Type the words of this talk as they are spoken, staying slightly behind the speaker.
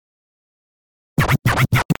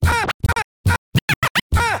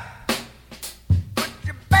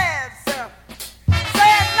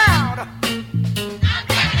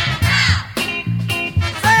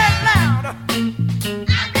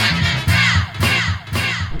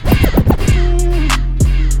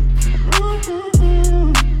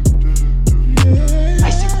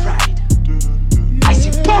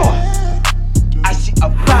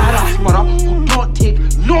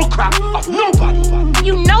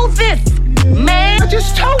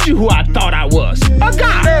told you who I thought I was. A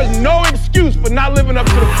guy. There's no excuse for not living up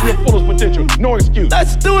to your fullest potential. No excuse.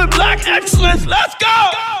 Let's do it, Black excellence. Let's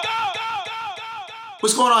go.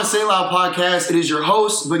 What's going on, Say Loud Podcast? It is your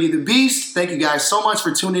host, Boogie the Beast. Thank you guys so much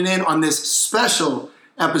for tuning in on this special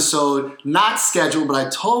episode. Not scheduled, but I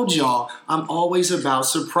told y'all I'm always about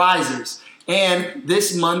surprises. And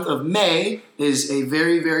this month of May is a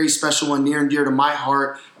very, very special one, near and dear to my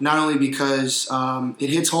heart, not only because it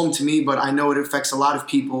hits home to me, but I know it affects a lot of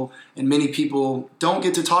people, and many people don't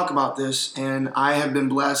get to talk about this. And I have been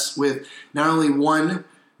blessed with not only one,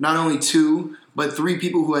 not only two, but three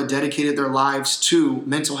people who had dedicated their lives to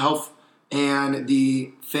mental health and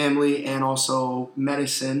the family and also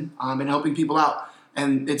medicine and helping people out.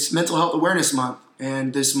 And it's Mental Health Awareness Month,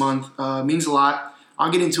 and this month means a lot. I'll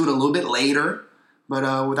get into it a little bit later,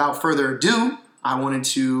 but without further ado, I wanted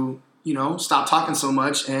to, stop talking so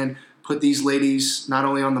much and put these ladies not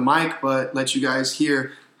only on the mic, but let you guys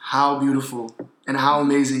hear how beautiful and how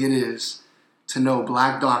amazing it is to know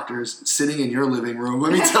Black doctors sitting in your living room.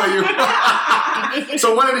 Let me tell you.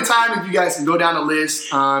 So one at a time, if you guys can go down the list,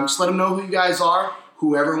 just let them know who you guys are.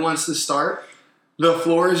 Whoever wants to start, the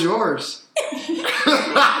floor is yours.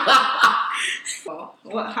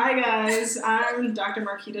 Well, hi guys, I'm Dr.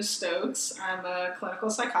 Marquita Stokes. I'm a clinical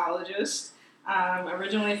psychologist. I'm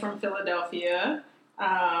originally from Philadelphia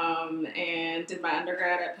and did my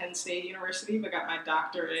undergrad at Penn State University, but got my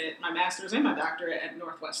master's and my doctorate at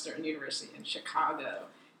Northwestern University in Chicago.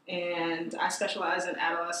 And I specialize in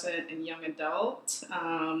adolescent and young adult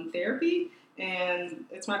therapy, and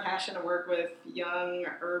it's my passion to work with young,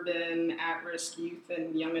 urban, at-risk youth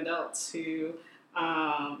and young adults who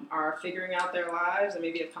are figuring out their lives and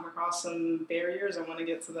maybe have come across some barriers and want to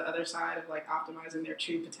get to the other side of optimizing their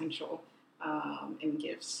true potential and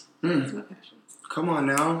gifts. That's my passion. Come on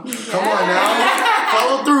now. Come on now.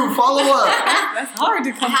 Follow through. Follow up. That's hard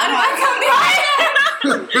to come How do I come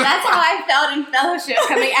in? That's how I felt in fellowship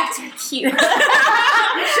coming after Q.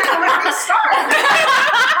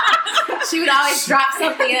 She would always drop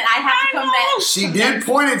something and I'd have to come back. She did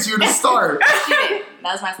point at you to start. She did.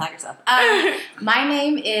 That was my slacker self. My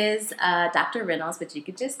name is Dr. Reynolds, but you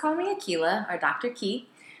could just call me Akila or Dr. Key.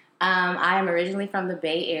 I am originally from the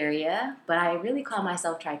Bay Area, but I really call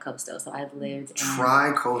myself tri-coastal, so I've lived in...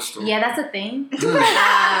 Tri-coastal? Yeah, that's a thing.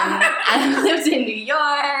 I've lived in New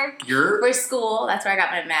York for school. That's where I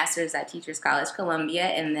got my master's at Teachers College, Columbia,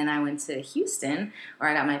 and then I went to Houston, where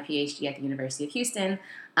I got my PhD at the University of Houston,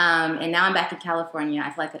 and now I'm back in California.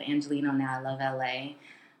 I feel like an Angelino now. I love LA.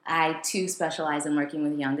 I, too, specialize in working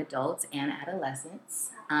with young adults and adolescents.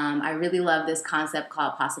 I really love this concept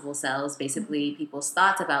called possible selves, basically people's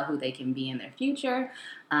thoughts about who they can be in their future.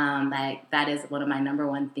 That is one of my number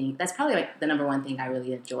one things. That's probably the number one thing I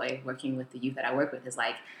really enjoy working with the youth that I work with is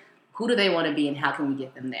who do they want to be and how can we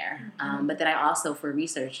get them there? But then I also, for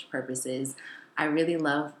research purposes, I really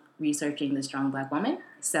love researching the strong Black woman.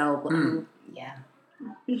 So,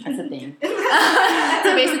 that's a thing.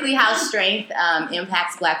 So basically how strength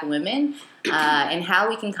impacts Black women and how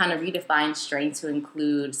we can kind of redefine strength to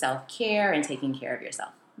include self-care and taking care of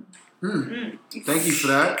yourself. Thank you for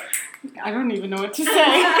that. I don't even know what to say.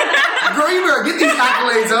 Girl, you better get these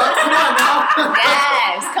accolades up. Come on now.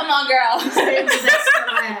 Yes, come on, girl.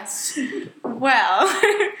 Well,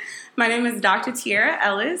 my name is Dr. Tiara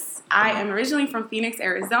Ellis. I am originally from Phoenix,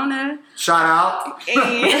 Arizona. Shout out.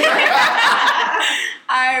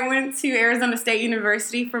 I went to Arizona State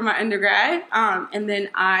University for my undergrad, and then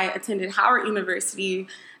I attended Howard University,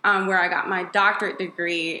 where I got my doctorate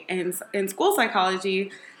degree in school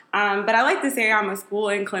psychology. But I like to say I'm a school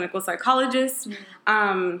and clinical psychologist,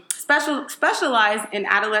 specialized in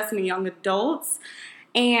adolescent and young adults,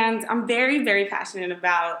 and I'm very, very passionate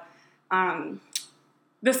about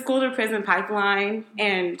the school to prison pipeline,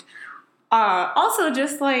 and also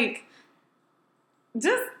just how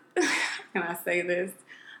can I say this?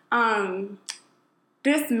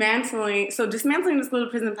 Dismantling the school to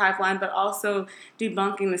prison pipeline, but also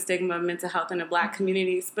debunking the stigma of mental health in the Black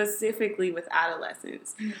community, specifically with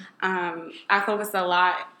adolescents. I focused a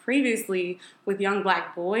lot previously with young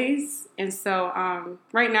Black boys, and so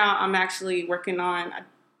right now I'm actually working on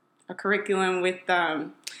a curriculum with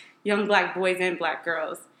young Black boys and Black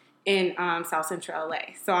girls in South Central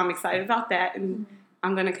LA. So I'm excited about that, and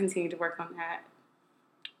I'm going to continue to work on that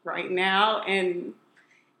right now, and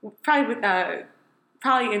probably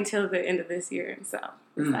until the end of this year. So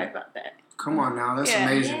I'm excited about that. Come on now, that's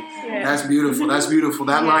amazing. Yeah. That's beautiful. That's beautiful.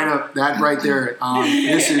 That lineup, that right there.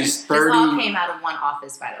 This is 30. This all came out of one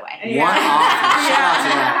office, by the way. One office. Shout out to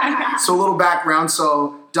that. So a little background.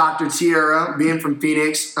 So Dr. Tiara, being from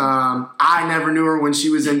Phoenix, I never knew her when she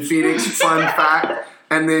was in Phoenix. Fun fact.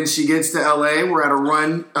 And then she gets to LA. We're at a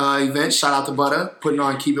run event. Shout out to Butta, putting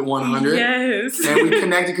on Keep It 100. Yes. And we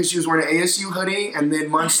connected because she was wearing an ASU hoodie. And then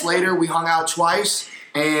months later, we hung out twice.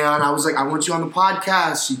 And I was like, I want you on the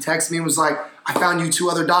podcast. She texted me and was like, I found you 2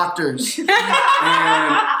 other doctors. And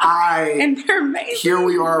they're amazing. Here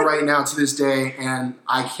we are right now to this day. And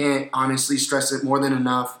I can't honestly stress it more than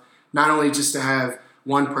enough. Not only just to have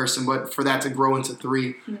one person, but for that to grow into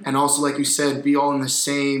 3. Mm-hmm. And also, like you said, be all in the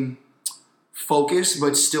same focus,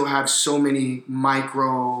 but still have so many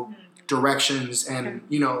micro directions and,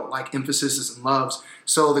 you know, like emphases and loves.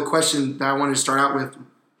 So the question that I wanted to start out with,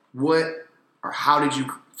 how did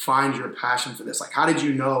you find your passion for this? Like, how did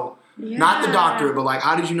you know, not the doctor, but like,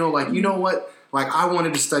 how did you know, like, you know what, like I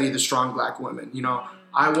wanted to study the strong Black women, you know,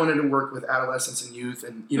 I wanted to work with adolescents and youth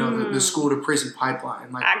and, you know, the school to prison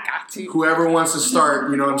pipeline. Like, I got you. Whoever wants to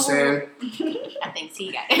start, you know what I'm saying? I think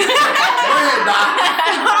T got Go ahead,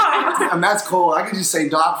 Doc. And that's cool. I could just say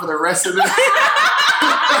Doc for the rest of this.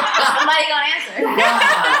 Somebody gonna answer.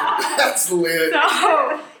 Wow, that's lit.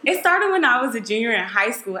 So, it started when I was a junior in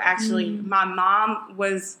high school, actually. My mom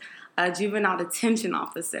was a juvenile detention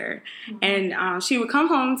officer. And she would come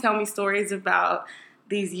home and tell me stories about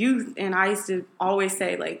these youth, and I used to always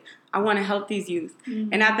say, like, I want to help these youth.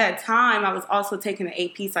 And at that time, I was also taking an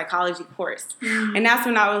AP psychology course. And that's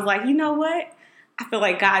when I was like, you know what? I feel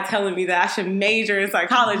like God telling me that I should major in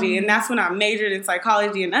psychology. And that's when I majored in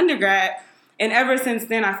psychology in undergrad. And ever since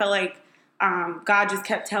then, I felt like God just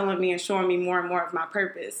kept telling me and showing me more and more of my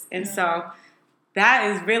purpose. And so that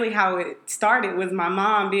is really how it started, was my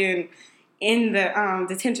mom being in the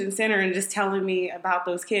detention center and just telling me about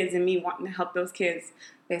those kids and me wanting to help those kids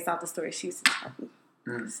based off the story she used to tell me.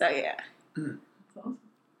 So, yeah.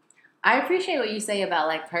 I appreciate what you say about,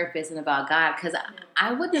 like, purpose and about God, because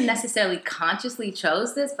I wouldn't have necessarily consciously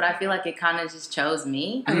chose this, but I feel like it kind of just chose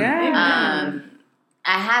me. I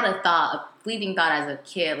had a fleeting thought as a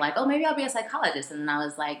kid, like, oh, maybe I'll be a psychologist. And then I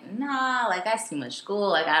was like, nah, like, that's too much school.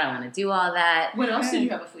 Like, I don't want to do all that. What else did you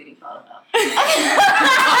have a fleeting thought about? Mark,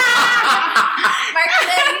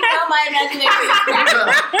 you know my imagination.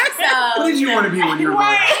 So, what did you want to be when you were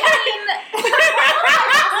growing up?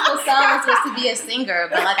 Songs was to be a singer,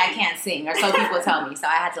 but like I can't sing, or so people tell me. So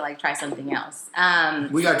I had to like try something else.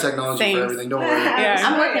 We got technology for everything. Don't worry.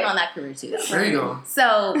 I'm working on that career too. There you go.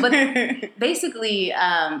 So, but basically,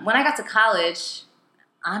 when I got to college,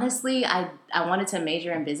 honestly, I wanted to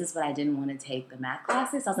major in business, but I didn't want to take the math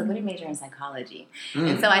classes. So I was like, let me major in psychology.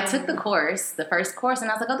 And so I took the first course,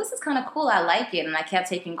 and I was like, oh, this is kind of cool. I like it. And I kept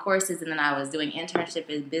taking courses, and then I was doing internship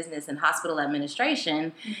in business and hospital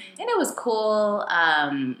administration. And it was cool,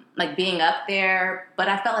 like being up there. But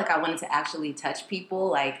I felt like I wanted to actually touch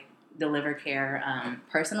people, like deliver care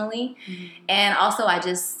personally. And also I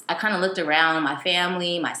kind of looked around my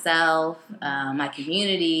family, myself, my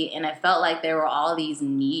community, and I felt like there were all these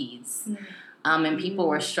needs and people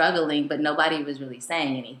were struggling, but nobody was really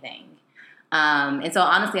saying anything. And so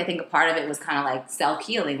honestly, I think a part of it was kind of like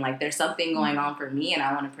self-healing. Like there's something going on for me and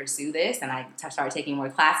I want to pursue this. And I started taking more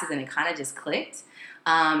classes and it kind of just clicked.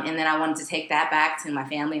 And then I wanted to take that back to my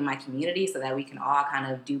family and my community so that we can all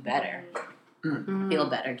kind of do better. Feel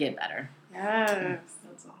better, get better. Yes.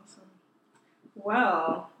 That's awesome.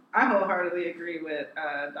 Well, I wholeheartedly agree with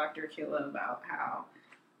Dr. Akila about how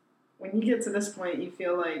when you get to this point, you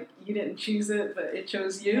feel like you didn't choose it, but it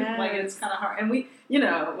chose you. Yes. Like, it's kind of hard. And we, you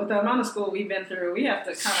know, with the amount of school we've been through, we have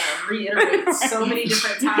to kind of reiterate so many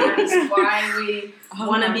different times why we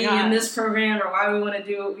want to be in this program or why we want to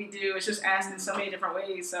do what we do. It's just asked in so many different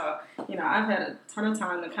ways. So, you know, I've had a ton of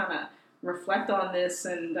time to kind of reflect on this,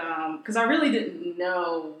 and because I really didn't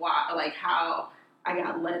know why, like how I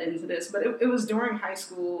got led into this, but it was during high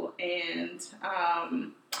school, and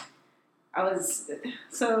I was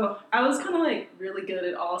kind of like really good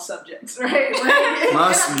at all subjects, right? Like,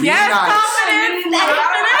 Must be yes, nice.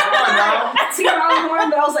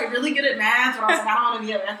 But I was like really good at math, and I was like, I don't want to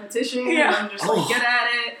be a mathematician. Yeah. I'm just like good at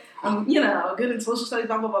it. I'm, you know, good in social studies,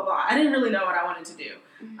 blah, blah, blah, blah. I didn't really know what I wanted to do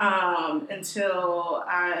until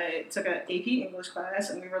I took an AP English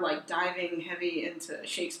class, and we were like diving heavy into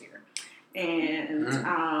Shakespeare. And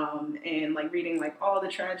and like reading like all the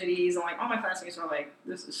tragedies, and like all my classmates were like,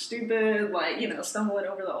 this is stupid, like, you know, stumbling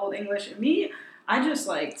over the old English. And me, I just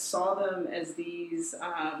like saw them as these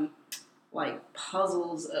like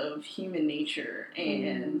puzzles of human nature,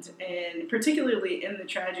 and particularly in the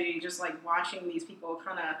tragedy, just like watching these people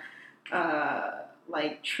kind of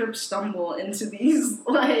like stumble into these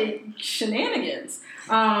like shenanigans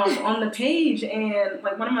on the page. And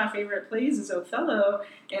like one of my favorite plays is Othello.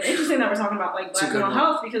 And interesting that we're talking about like Black mental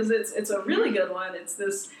health, because it's a really good one. It's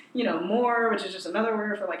this, Moor, which is just another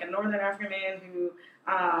word for like a Northern African man who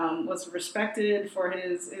was respected for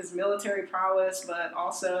his military prowess, but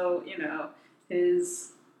also,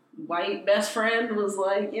 his white best friend was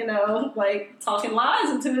like, like talking lies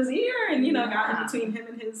into his ear, and, got in between him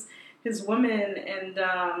and his woman. And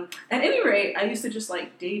at any rate, I used to just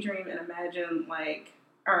like daydream and imagine like,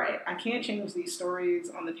 all right, I can't change these stories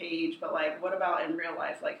on the page, but like, what about in real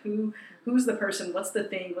life? Like, who's the person? What's the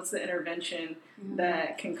thing? What's the intervention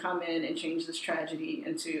that can come in and change this tragedy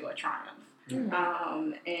into a triumph?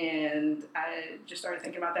 And I just started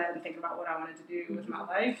thinking about that and thinking about what I wanted to do with my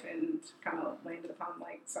life, and kind of landed upon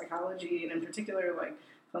like psychology, and in particular like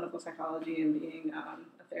clinical psychology, and being a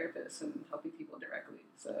therapist and helping people directly.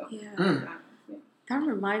 So that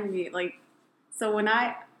reminded me, like, so when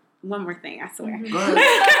one more thing, I swear.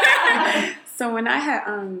 So when I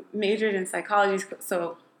had majored in psychology,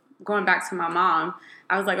 so going back to my mom,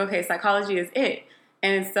 I was like, okay, psychology is it.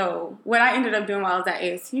 And so what I ended up doing while I was at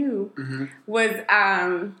ASU was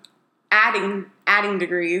adding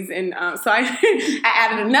degrees. And so I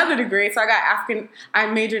added another degree. So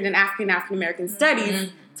I majored in African American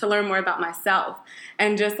studies to learn more about myself.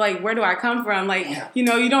 And just like, where do I come from? Like, you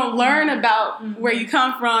don't learn about where you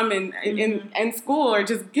come from in school, or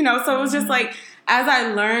just, so it was just like, as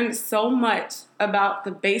I learned so much about the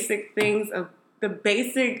basic things of the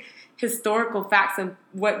basic historical facts of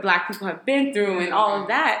what Black people have been through and all of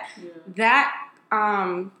that, that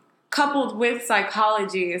coupled with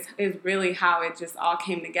psychology is really how it just all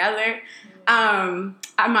came together. I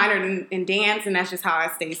minored in dance, and that's just how I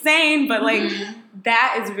stay sane. But like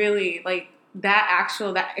that is really like that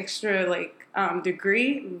extra like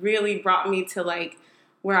degree really brought me to like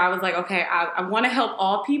where I was like, okay, I want to help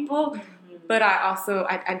all people, but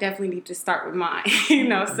I definitely need to start with mine,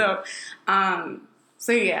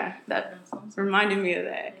 So yeah, that reminded me of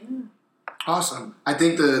that. Awesome. I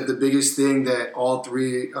think the biggest thing that all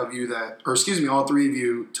three of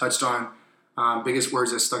you touched on, biggest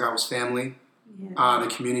words that stuck out was family,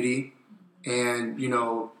 the community, and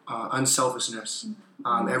unselfishness.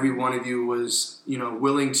 Every one of you was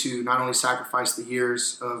willing to not only sacrifice the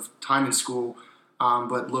years of time in school,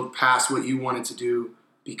 but look past what you wanted to do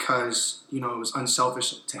because it was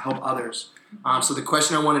unselfish to help others. So the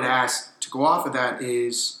question I wanted to ask to go off of that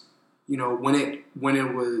is, when it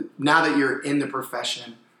was, now that you're in the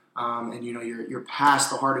profession, and you're past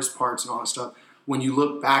the hardest parts and all that stuff, when you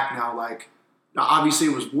look back now, like, now obviously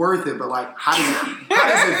it was worth it, but like, how does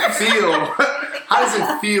it feel? How does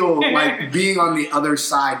it feel like being on the other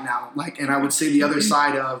side now? Like, and I would say the other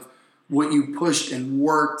side of what you pushed and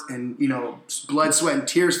worked and blood, sweat, and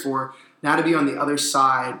tears for. Now to be on the other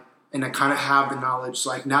side and to kind of have the knowledge,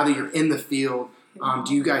 like now that you're in the field,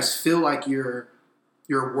 do you guys feel like your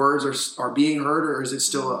words are being heard, or is it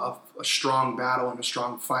still a strong battle and a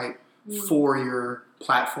strong fight for your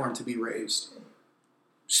platform to be raised?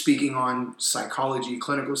 Speaking on psychology,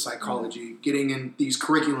 clinical psychology, getting in these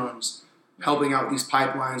curriculums, helping out these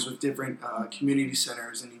pipelines with different community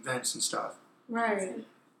centers and events and stuff. Right.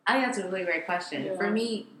 I think that's a really great question. Yeah. For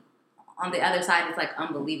me, on the other side, it's like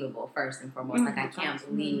unbelievable first and foremost. Like I can't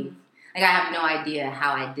believe, like I have no idea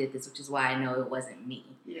how I did this, which is why I know it wasn't me.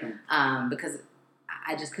 Yeah. Because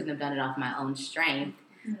I just couldn't have done it off my own strength.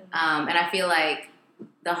 And I feel like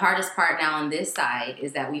the hardest part now on this side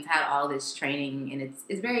is that we've had all this training, and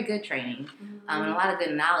it's very good training, and a lot of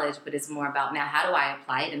good knowledge, but it's more about now how do I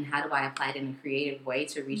apply it, and how do I apply it in a creative way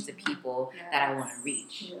to reach the people that I want to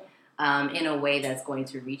reach in a way that's going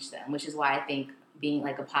to reach them, which is why I think being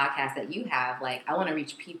like a podcast that you have, like I want to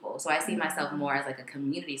reach people. So I see myself more as like a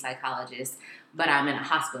community psychologist, but I'm in a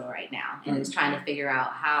hospital right now, and it's trying to figure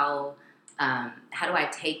out how do I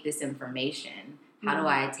take this information? How do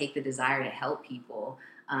I take the desire to help people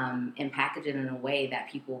and package it in a way that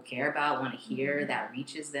people care about, want to hear, that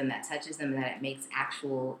reaches them, that touches them, and that it makes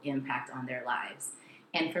actual impact on their lives?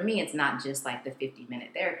 And for me, it's not just like the 50-minute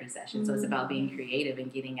therapy session. So it's about being creative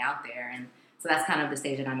and getting out there. And so that's kind of the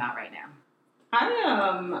stage that I'm at right now.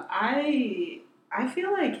 I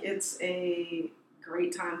feel like it's a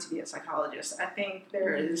great time to be a psychologist. I think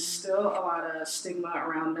there is still a lot of stigma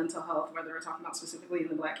around mental health, whether we're talking about specifically in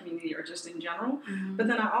the Black community or just in general. But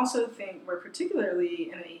then I also think we're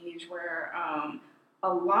particularly in an age where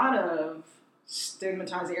a lot of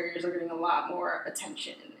stigmatized areas are getting a lot more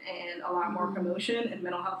attention and a lot more promotion, and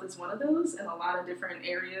mental health is one of those, and a lot of different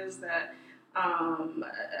areas that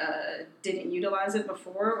didn't utilize it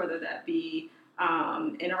before, whether that be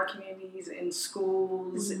in our communities, in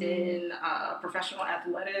schools, in professional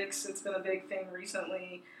athletics. It's been a big thing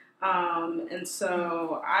recently. And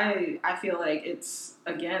so I feel like it's,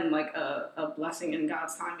 again, like a blessing in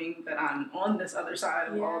God's timing that I'm on this other side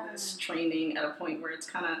of all this training at a point where it's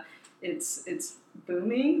kind of, it's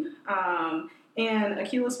booming. And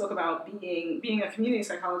Akilah spoke about being a community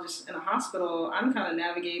psychologist in a hospital. I'm kind of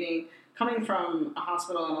navigating, coming from a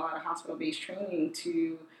hospital and a lot of hospital-based training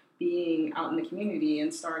to being out in the community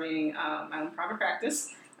and starting my own private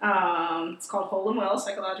practice. It's called Whole and Well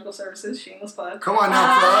Psychological Services, shameless plug. Come on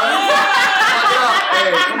now, plug.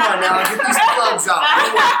 Hey, come on now, get these plugs out.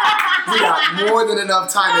 We got more than enough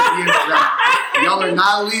time at the end of that. Y'all are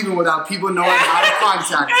not leaving without people knowing how to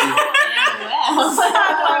contact you.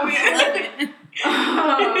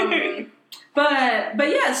 But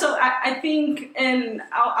yeah, so I think, and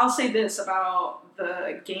I'll say this about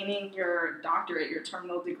the gaining your doctorate, your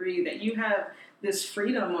terminal degree, that you have this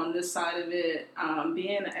freedom on this side of it,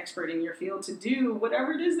 being an expert in your field to do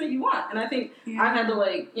whatever it is that you want. And I think I've had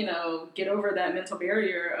to get over that mental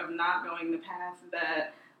barrier of not going the path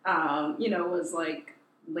that, was like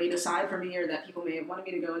laid aside for me or that people may have wanted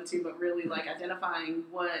me to go into, but really like identifying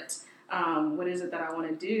what is it that I want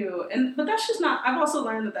to do. But that's just not, I've also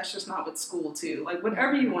learned that that's just not with school too. Like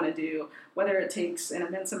whatever you want to do, whether it takes an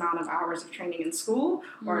immense amount of hours of training in school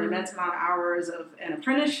or an immense amount of hours of an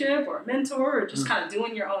apprenticeship or a mentor or just kind of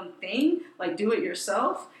doing your own thing, like do it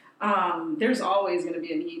yourself, there's always going to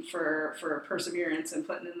be a need for perseverance and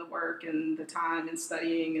putting in the work and the time and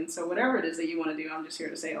studying. And so whatever it is that you want to do, I'm just here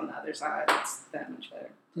to say on the other side, it's that much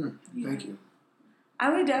better. Thank you. I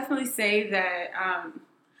would definitely say that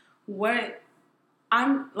what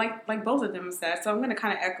I'm like both of them said, so I'm going to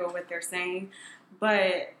kind of echo what they're saying,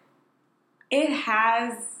 but it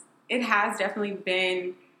has definitely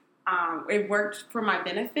been it worked for my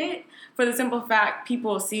benefit, for the simple fact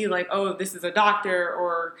people see like, oh, this is a doctor,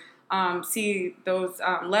 or see those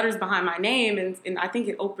letters behind my name, and I think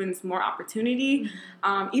it opens more opportunity,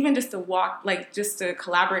 even just to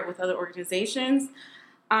collaborate with other organizations.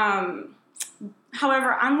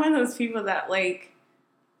 However, I'm one of those people that like,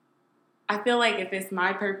 I feel like if it's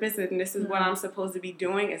my purpose and this is what I'm supposed to be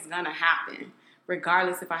doing, it's gonna happen,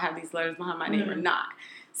 regardless if I have these letters behind my name or not.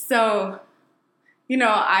 So,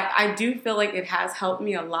 I do feel like it has helped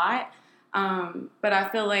me a lot. But I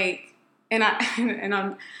feel like, and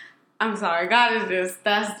I'm sorry, God is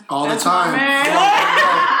that's all that's the time.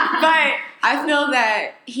 But I feel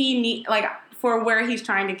that for where he's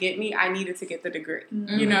trying to get me, I needed to get the degree,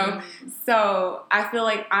 So I feel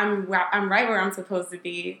like I'm right where I'm supposed to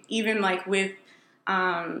be. Even like with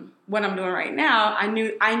what I'm doing right now,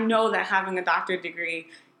 I know that having a doctorate degree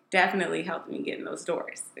definitely helped me get in those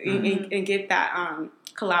doors and get that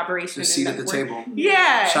collaboration. The seat at the table.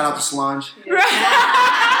 Yeah. Shout out to Solange.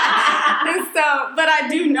 And so, but I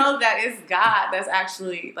do know that it's God that's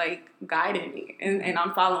actually like guiding me, and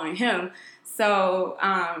I'm following Him. So,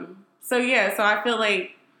 so I feel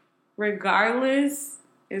like regardless,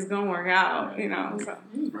 it's gonna work out, So,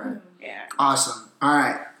 right. Yeah. Awesome. All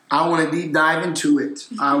right. I want to deep dive into it.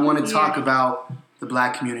 I want to talk about the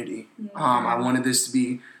Black community. I wanted this to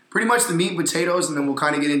be pretty much the meat and potatoes, and then we'll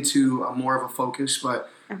kind of get into more of a focus. But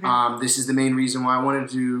this is the main reason why I wanted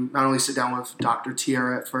to not only sit down with Dr.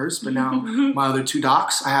 Tiara at first, but now my other two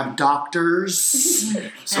docs. I have doctors.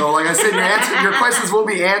 So, like I said, your questions will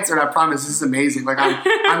be answered. I promise. This is amazing. Like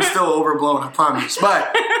I'm still overblown. I promise.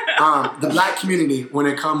 But the Black community, when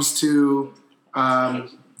it comes to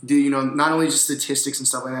not only just statistics and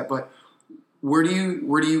stuff like that, but where do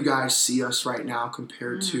you guys see us right now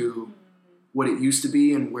compared to what it used to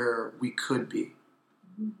be and where we could be?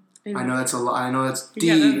 I know that's a lot. I know that's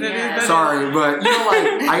deep. Sorry, but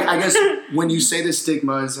I guess when you say the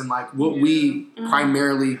stigmas and like what we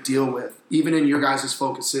primarily deal with, even in your guys'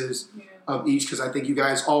 focuses of each, because I think you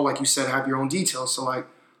guys all, like you said, have your own details. So like,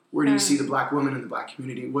 where do you see the Black woman in the Black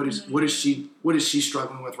community? What is she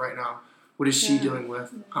struggling with right now? What is she dealing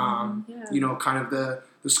with? Kind of the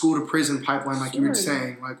school to prison pipeline, like you were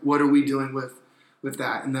saying. Like, what are we dealing with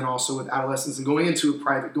that? And then also with adolescents and going into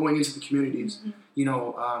the communities.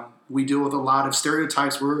 We deal with a lot of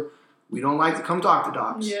stereotypes where we don't like to come talk to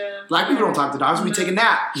docs. Yeah. Black people don't talk to docs. We take a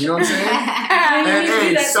nap. You know what I'm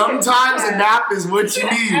saying? And sometimes a nap is what you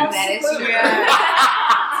need. That is true.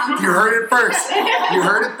 You heard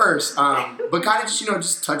it first. But kind of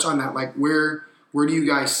just touch on that. Like, where do you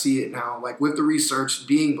guys see it now? Like, with the research,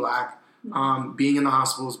 being Black, being in the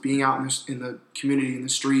hospitals, being out in the community, in the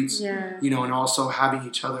streets, and also having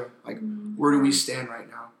each other. Like, where do we stand right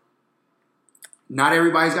now? Not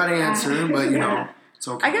everybody's got an answer, but it's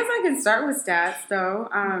okay. I guess I can start with stats though.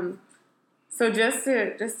 So just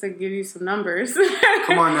to give you some numbers.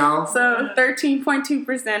 Come on now. So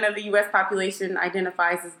 13.2% of the U.S. population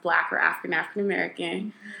identifies as Black or African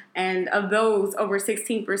American. And of those, over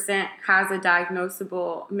 16% has a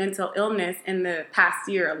diagnosable mental illness in the past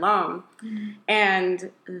year alone.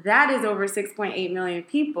 And that is over 6.8 million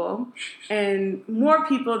people, and more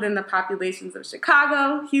people than the populations of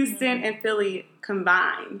Chicago, Houston, and Philly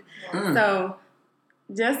combined. So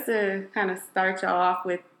just to kind of start y'all off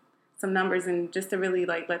with some numbers and just to really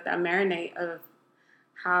like let that marinate of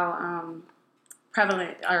how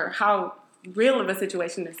prevalent or how real of a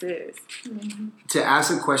situation this is. To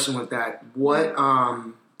ask a question with that, what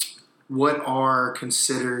are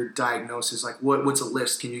considered diagnoses? Like what's a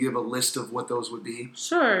list? Can you give a list of what those would be?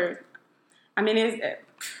 Sure. I mean, it's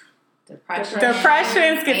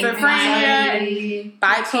Depression, schizophrenia,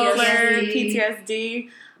 bipolar, PTSD.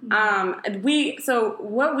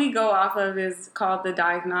 What we go off of is called the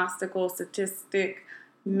Diagnostical Statistic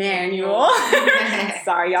Manual.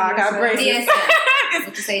 Sorry, y'all, I got braces. What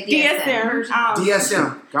you say, DSM?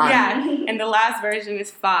 DSM. Got it. And the last version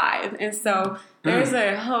is 5. And so there's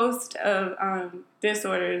a host of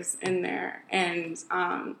disorders in there. And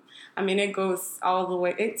I mean, it goes all the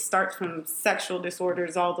way. It starts from sexual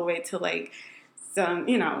disorders all the way to like some,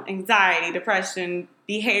 anxiety, depression,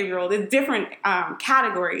 behavioral. There's different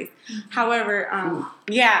categories. However,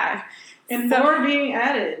 And more being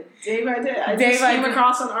added day by day. I just came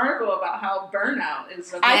across an article about how burnout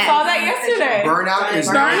is. I saw that yesterday. Burnout is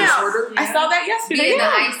a disorder? I saw that yesterday. The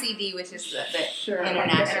ICD, which is the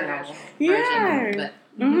international version. But,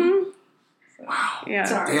 wow. Yeah.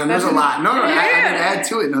 Sorry. Damn, there's a lot. No, I didn't add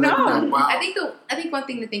to it. Wow. I think one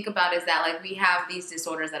thing to think about is that like we have these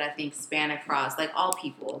disorders that I think span across like all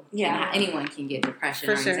people. Yeah. Anyone can get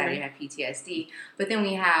depression or anxiety or have PTSD. But then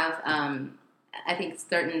we have I think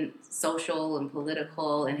certain social and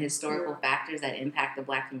political and historical factors that impact the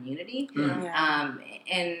Black community,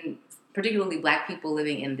 and particularly Black people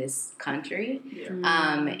living in this country.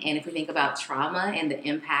 And if we think about trauma and the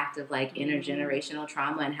impact of like intergenerational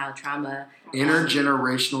trauma and how trauma...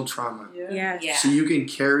 Intergenerational trauma. Yeah. So you can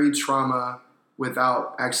carry trauma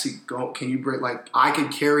without actually can you break, like, I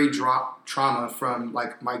could carry trauma from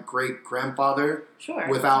like my great grandfather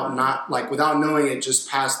without knowing it, just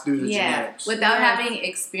passed through the genetics. Without having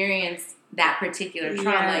experienced that particular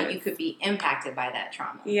trauma, you could be impacted by that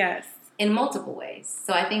trauma. Yes. In multiple ways.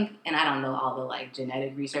 So I think, and I don't know all the like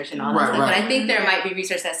genetic research and all that stuff, but I think there might be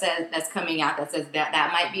research that's coming out that says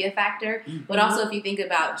that might be a factor. But also if you think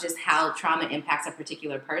about just how trauma impacts a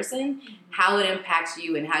particular person, how it impacts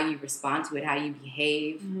you and how you respond to it, how you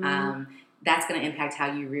behave, that's going to impact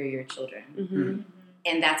how you rear your children.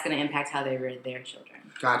 And that's going to impact how they rear their children.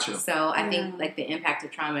 Gotcha. So I think like the impact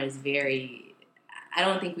of trauma is I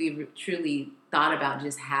don't think we've truly thought about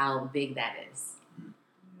just how big that is.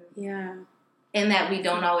 Yeah. And that we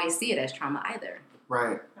don't always see it as trauma either.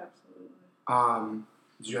 Right. Absolutely.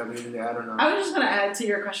 Did you have anything to add or not? I was just going to add to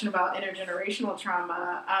your question about intergenerational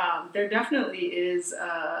trauma. There definitely is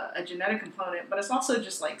a genetic component, but it's also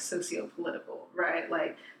just like socio-political, right?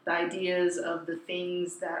 Like the ideas of the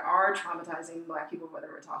things that are traumatizing Black people, whether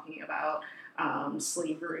we're talking about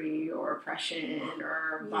slavery or oppression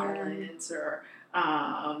or violence or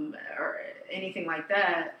anything like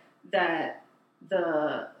that, that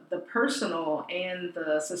the personal and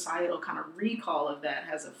the societal kind of recall of that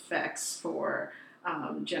has effects for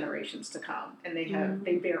generations to come, and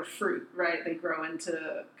they bear fruit, right? They grow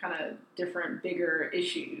into kind of different, bigger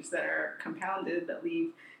issues that are compounded that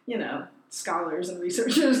leave, scholars and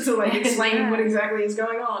researchers to like explain what exactly is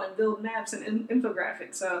going on and build maps and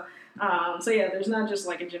infographics. So there's not just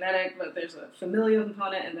like a genetic, but there's a familial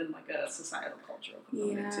component and then like a societal, cultural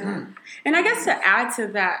component too. And I guess to add to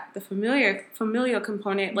that, the familial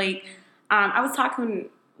component, like I was talking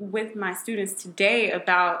with my students today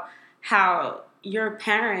about how your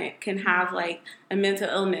parent can have like a mental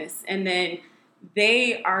illness, and then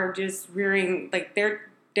they are just rearing, like they're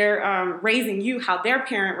raising you how their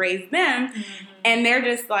parent raised them, and they're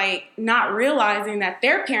just like not realizing that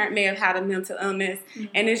their parent may have had a mental illness,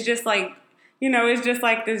 and it's just like, it's just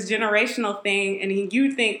like this generational thing, and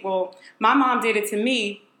you think, well, my mom did it to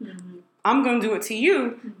me, I'm going to do it to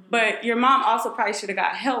you, but your mom also probably should have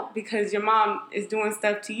got help because your mom is doing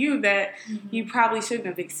stuff to you that you probably shouldn't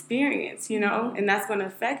have experienced, and that's going to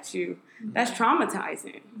affect you. That's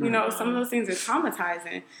traumatizing. Some of those things are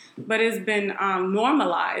traumatizing, but it's been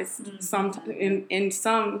normalized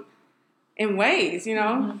in ways,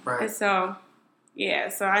 Right. And so,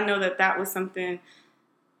 so I know that is something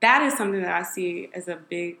that I see as a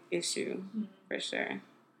big issue for sure.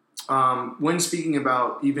 when speaking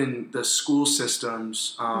about even the school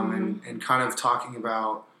systems and kind of talking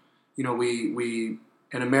about, we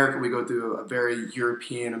in America, we go through a very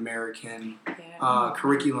European American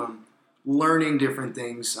curriculum, learning different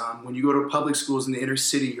things. When you go to public schools in the inner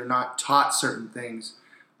city, you're not taught certain things.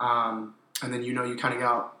 And then, you kind of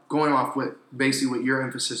got going off with basically what your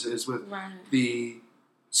emphasis is with the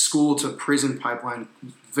school to prison pipeline,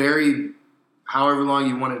 very, however long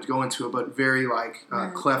you wanted to go into it, but very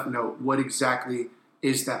cleft note. What exactly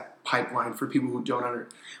is that pipeline for people who don't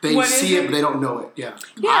They what see it, but they don't know it. Yeah.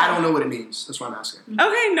 I don't know what it means. That's why I'm asking.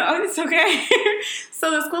 Okay, no, it's okay.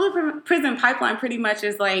 So the school to prison pipeline pretty much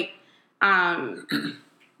is like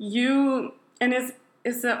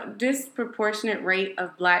it's a disproportionate rate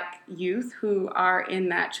of Black youth who are in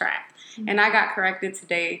that track. And I got corrected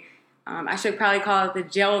today. I should probably call it the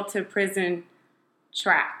jail to prison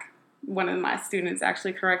track. One of my students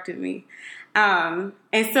actually corrected me. And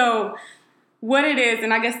so what it is,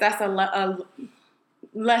 and I guess that's a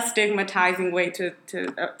less stigmatizing way to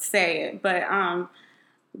say it, but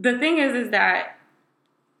the thing is that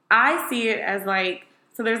I see it as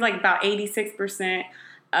so there's about 86%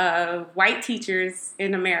 of white teachers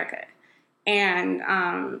in America. And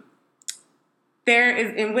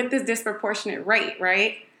and with this disproportionate rate,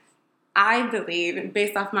 right, I believe, and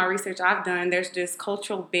based off my research I've done, there's this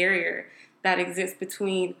cultural barrier that exists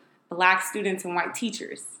between Black students and white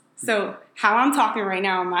teachers. So how I'm talking right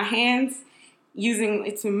now in my hands, using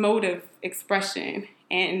its emotive expression,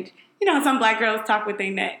 and some Black girls talk with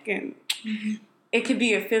their neck, and it could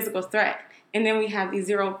be a physical threat. And then we have these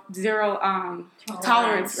zero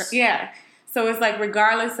tolerance. Yeah. So it's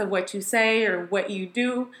regardless of what you say or what you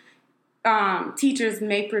do, teachers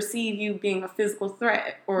may perceive you being a physical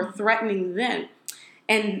threat or threatening them.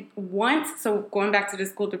 And so going back to the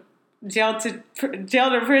school to jail to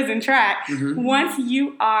prison track, once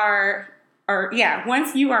you are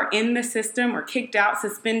in the system or kicked out,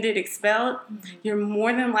 suspended, expelled, you're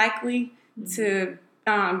more than likely to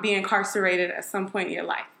be incarcerated at some point in your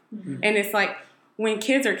life. And it's when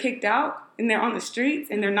kids are kicked out and they're on the streets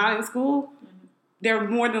and they're not in school, they're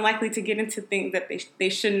more than likely to get into things that they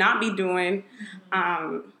should not be doing.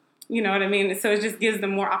 You know what I mean? So it just gives them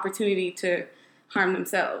more opportunity to harm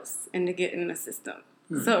themselves and to get in the system.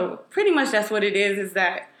 So pretty much that's what it is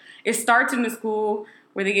that it starts in the school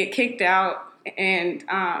where they get kicked out, and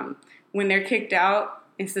when they're kicked out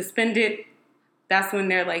and suspended, that's when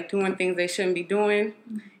they're doing things they shouldn't be doing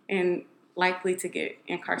and likely to get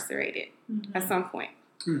incarcerated at some point.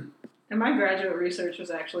 And my graduate research was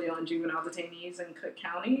actually on juvenile detainees in Cook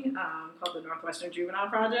County, called the Northwestern Juvenile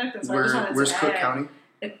Project. And so I just wanted where's to Cook add, County?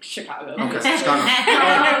 Chicago. Okay, Chicago.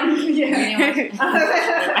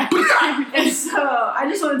 And so I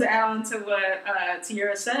just wanted to add on to what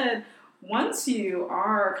Tiara said. Once you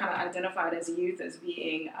are kind of identified as a youth as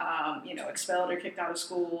being, expelled or kicked out of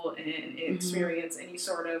school and experience any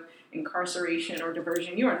sort of incarceration or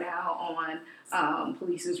diversion, you are now on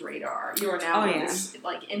police's radar. You are now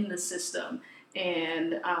in the system.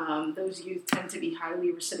 And those youth tend to be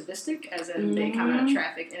highly recidivistic, as in they kind of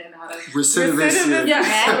traffic in and out of... Recidivistic.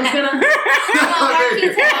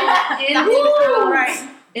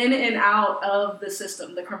 In and out of the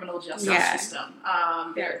system, the criminal justice system.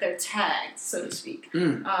 They're tagged, so to speak.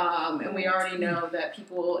 And we already know that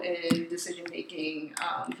people in decision-making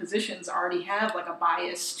positions already have a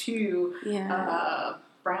bias to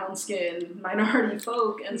brown-skinned minority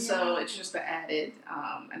folk, and so it's just an added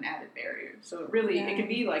barrier. So it can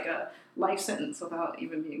be a life sentence without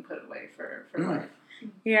even being put away for life.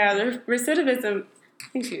 Yeah, the recidivism, I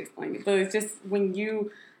think she explained it, but it's just when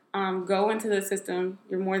you go into the system,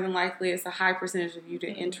 you're more than likely, it's a high percentage of you to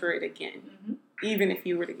enter it again, even if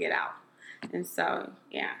you were to get out. And so,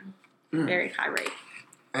 very high rate.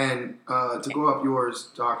 And to go off yours,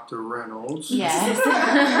 Dr. Reynolds. Yes.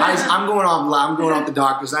 I'm going off the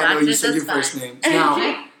doctors. I know you said your first name.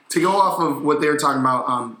 Now, to go off of what they were talking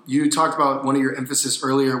about, you talked about one of your emphasis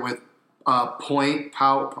earlier with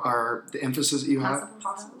the emphasis that you have?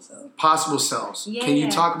 Possible cells. Yeah. Can you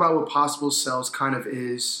talk about what possible cells kind of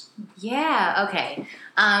is? Yeah, okay.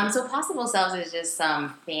 So possible selves is just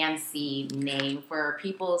some fancy name for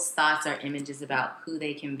people's thoughts or images about who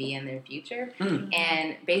they can be in their future.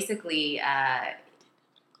 And basically,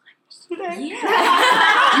 Yeah. You can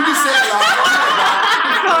say it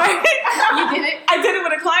all. You did it? I did it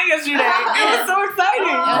with a client yesterday. It was so exciting.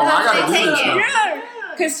 I gotta do this now. Yeah.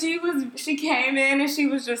 Because she came in and she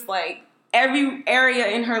was just every area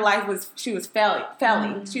in her life she was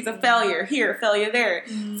failing. She's a failure here, failure there.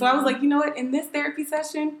 So I was like, you know what? In this therapy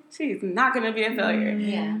session, she's not going to be a failure.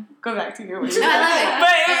 Yeah. Go back to your way. No, I love it.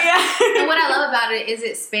 But yeah. And what I love about it is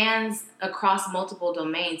it spans across multiple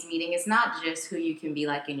domains, meaning it's not just who you can be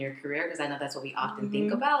like in your career, because I know that's what we often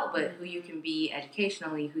think about, but who you can be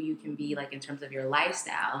educationally, who you can be like in terms of your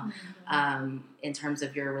lifestyle, in terms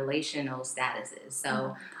of your relational statuses.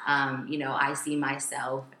 So, you know, I see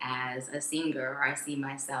myself as a singer, or I see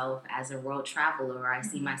myself as a world traveler, or I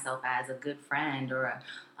see myself as a good friend, or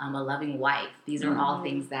a loving wife. These are all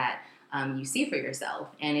things that you see for yourself.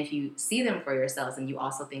 And if you see them for yourselves, and you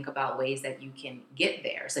also think about ways that you can get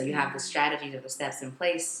there. So you have the strategies or the steps in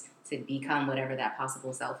place to become whatever that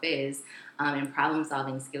possible self is, and problem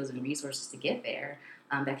solving skills and resources to get there,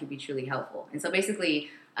 that can be truly helpful. And so basically,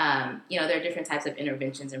 you know, there are different types of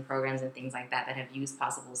interventions and programs and things like that that have used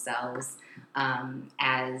possible selves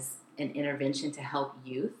as an intervention to help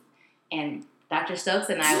youth. And Dr. Stokes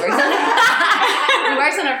and I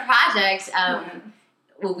worked on a project.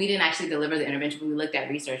 Well, we didn't actually deliver the intervention, but we looked at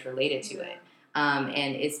research related to it.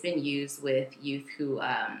 And it's been used with youth who,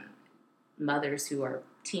 teen mothers who are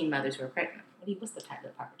pregnant. What's the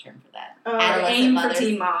proper term for that? AIM for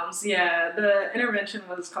teen moms. Yeah, the intervention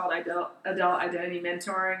was called adult identity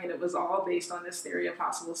mentoring, and it was all based on this theory of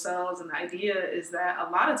possible selves. And the idea is that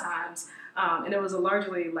a lot of times, and it was a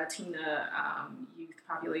largely Latina youth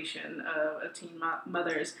population of teen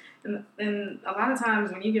mothers, and a lot of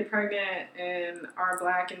times when you get pregnant in our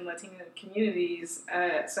Black and Latina communities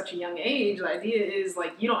at such a young age, the idea is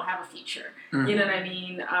like you don't have a future. You know what I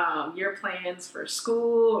mean? Your plans for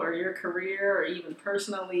school or your career or even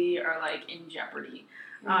personally are like in jeopardy.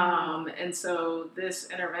 And so this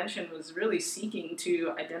intervention was really seeking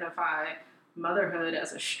to identify motherhood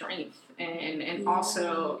as a strength and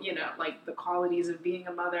also, you know, like the qualities of being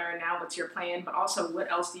a mother, and now what's your plan, but also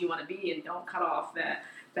what else do you want to be, and don't cut off that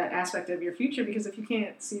aspect of your future, because if you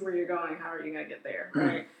can't see where you're going, how are you going to get there,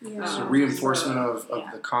 right? So reinforcement of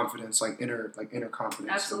the confidence, like inner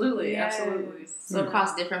confidence. Absolutely. So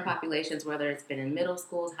across different populations, whether it's been in middle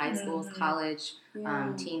schools, high schools, college,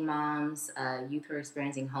 teen moms, youth who are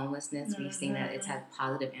experiencing homelessness, we've seen that it's had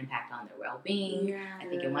positive impact on their well-being. I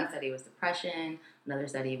think in one study it was depression, another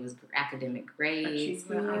study was academic grades.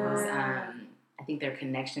 It was I think their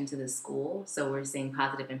connection to the school. So we're seeing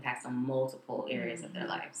positive impacts on multiple areas of their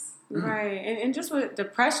lives. Right. And just with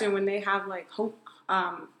depression, when they have like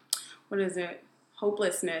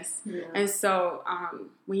hopelessness. And so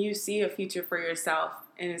when you see a future for yourself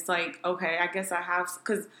and it's like, okay, I guess I have,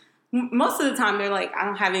 because most of the time they're like, I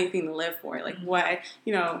don't have anything to live for. Like what,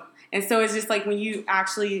 you know, and so it's just like when you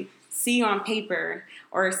actually see on paper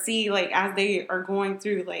or see like as they are going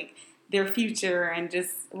through like their future and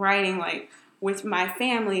just writing like, with my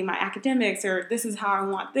family, my academics, or this is how I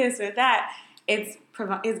want this or that, it's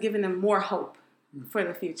giving them more hope for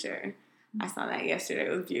the future. I saw that yesterday.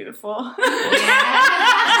 It was beautiful.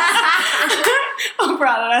 I'm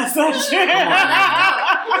proud of that session.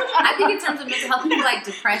 I think in terms of mental health, people like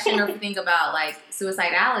depression or think about like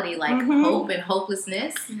suicidality, like hope and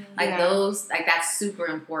hopelessness, like those, like that's super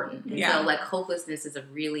important. And so like hopelessness is a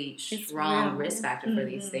really strong risk factor for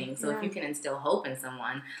these things. So if you can instill hope in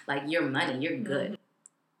someone, like your money, you're good.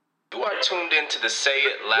 You are tuned into the Say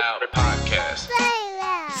It Loud podcast.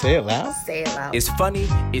 Say it loud. Say it loud. It's funny,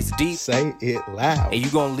 it's deep. Say it loud. And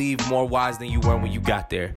you're going to leave more wise than you were when you got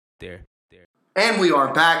there. And we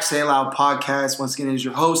are back, Say It Loud podcast. Once again, it is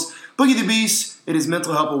your host, Boogie the Beast. It is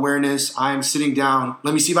mental health awareness. I am sitting down.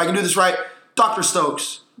 Let me see if I can do this right. Dr.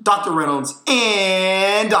 Stokes, Dr. Reynolds,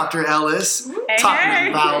 and Dr. Ellis talking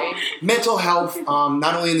about mental health,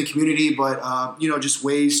 not only in the community, but just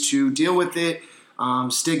ways to deal with it,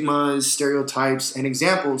 stigmas, stereotypes, and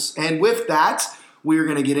examples. And with that, we're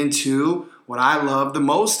going to get into what I love the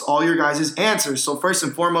most, all your guys' answers. So first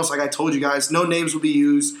and foremost, like I told you guys, no names will be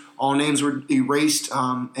used. All names were erased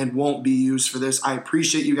and won't be used for this. I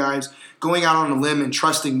appreciate you guys going out on a limb and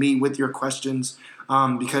trusting me with your questions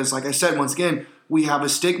because, like I said, once again, we have a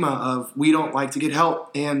stigma of we don't like to get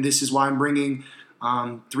help, and this is why I'm bringing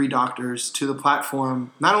 3 doctors to the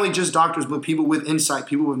platform. Not only just doctors, but people with insight,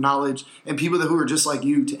 people with knowledge, and people who are just like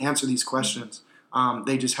you to answer these questions.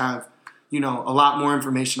 They just have a lot more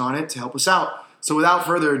information on it to help us out. So without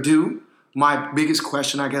further ado, my biggest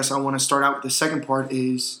question, I guess I want to start out with the second part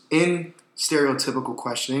is, in stereotypical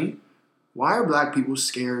questioning, why are Black people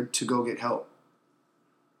scared to go get help?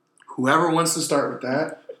 Whoever wants to start with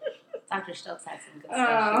that. Dr. Stokes had some good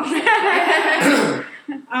stuff.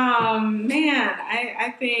 Man,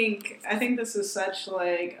 I think this is such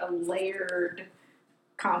like a layered,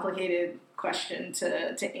 complicated question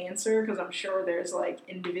to answer, because I'm sure there's like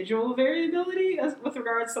individual variability with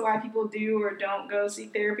regards to why people do or don't go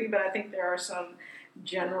seek therapy, but I think there are some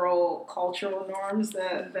general cultural norms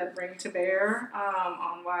that bring to bear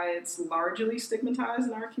on why it's largely stigmatized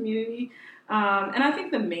in our community. And I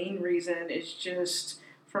think the main reason is just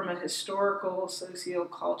from a historical,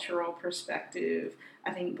 socio-cultural perspective.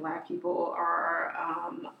 I think Black people are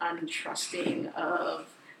untrusting of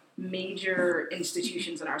major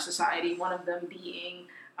institutions in our society, one of them being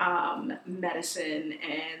medicine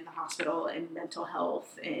and the hospital and mental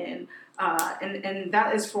health, and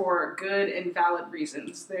that is for good and valid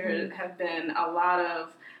reasons. There have been a lot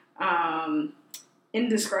of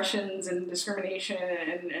indiscretions and discrimination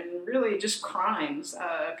and really just crimes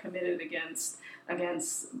committed against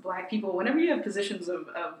Black people. Whenever you have positions of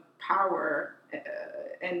power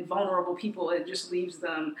and vulnerable people, it just leaves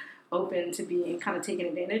them open to being kind of taken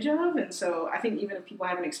advantage of. And so I think even if people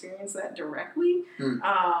haven't experienced that directly,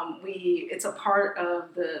 it's a part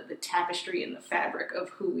of the tapestry and the fabric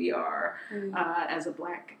of who we are as a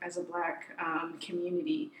black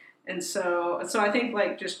community. And so I think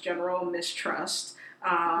like just general mistrust.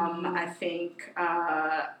 I think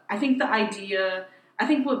the idea, I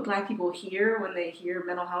think what Black people hear when they hear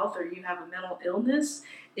mental health or you have a mental illness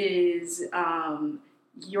is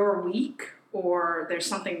you're weak, or there's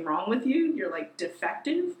something wrong with you, you're like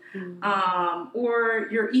defective, or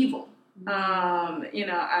you're evil.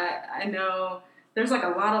 I know there's like a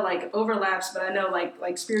lot of like overlaps, but I know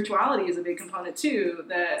like spirituality is a big component too,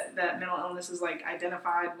 that mental illness is like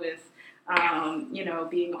identified with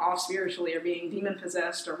being off spiritually or being demon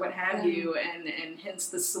possessed or what have you, and hence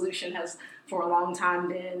the solution has for a long time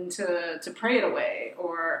been to pray it away,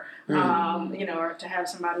 or or to have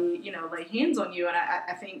somebody lay hands on you. And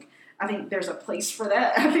I think there's a place for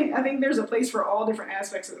that. I think there's a place for all different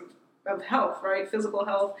aspects of health, right? Physical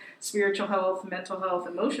health, spiritual health, mental health,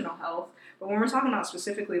 emotional health. But when we're talking about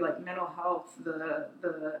specifically like mental health,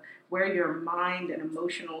 the where your mind and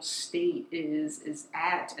emotional state is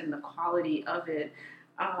at and the quality of it,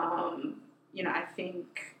 I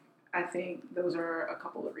think those are a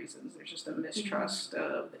couple of reasons. There's just a mistrust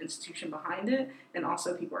of the institution behind it, and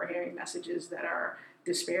also people are hearing messages that are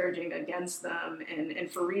disparaging against them and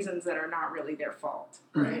for reasons that are not really their fault,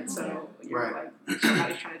 right? So you're like,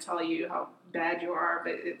 somebody's trying to tell you how bad you are,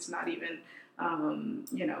 but it's not even,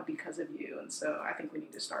 because of you. And so I think we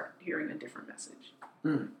need to start hearing a different message.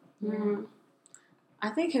 I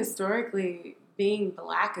think historically being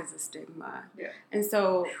Black is a stigma. Yeah. And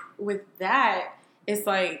so with that, it's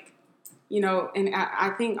like, and I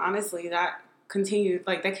think honestly that continues,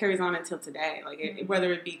 like that carries on until today, like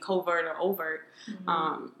whether it be covert or overt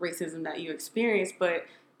racism that you experience, but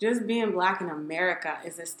just being Black in America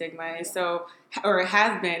is a stigma. And so, or it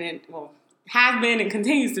has been and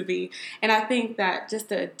continues to be. And I think that just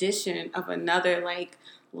the addition of another like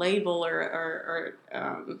label or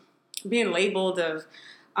being labeled of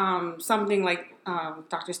something like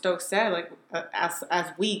Dr. Stokes said, like as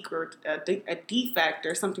weak or a defect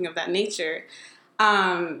or something of that nature,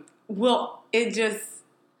 it just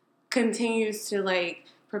continues to like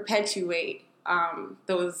perpetuate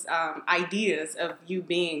those ideas of you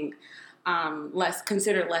being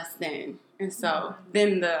considered less than, and so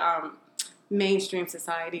then the mainstream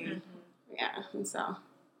society, and so.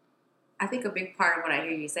 I think a big part of what I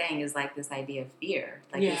hear you saying is like this idea of fear.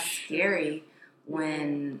 Like it's scary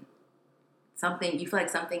when you feel like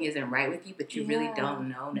something isn't right with you, but you really don't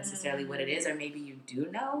know necessarily what it is, or maybe you do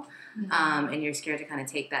know, and you're scared to kind of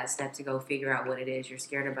take that step to go figure out what it is. You're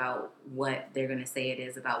scared about what they're going to say it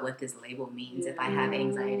is, about what this label means. If I have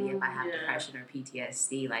anxiety, if I have depression or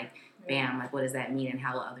PTSD, like, bam, like what does that mean, and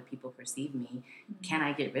how will other people perceive me? Can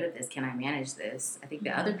I get rid of this? Can I manage this? I think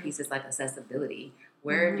the other piece is like accessibility.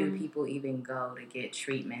 Where do people even go to get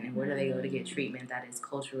treatment, and where do they go to get treatment that is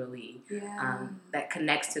culturally, that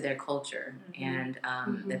connects to their culture, and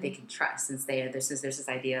that they can trust? Since there's this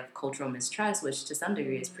idea of cultural mistrust, which to some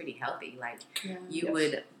degree is pretty healthy. Like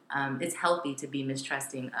it's healthy to be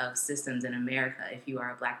mistrusting of systems in America if you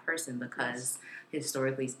are a Black person, because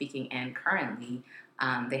historically speaking and currently,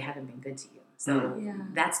 they haven't been good to you. So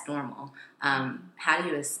that's normal. How do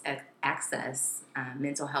you access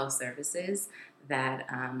mental health services that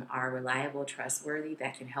are reliable, trustworthy,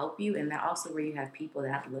 that can help you, and that also where you have people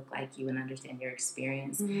that look like you and understand your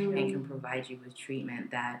experience and can provide you with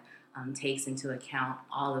treatment that takes into account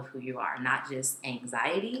all of who you are, not just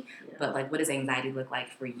anxiety, but like what does anxiety look like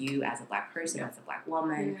for you as a Black person, as a Black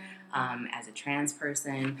woman, as a trans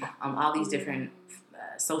person, all these different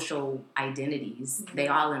social identities, they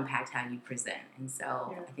all impact how you present. And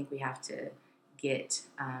so I think we have to get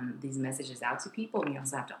these messages out to people, and we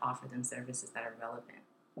also have to offer them services that are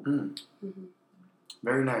relevant.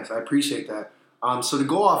 Very nice. I appreciate that. So to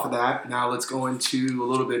go off of that, now let's go into a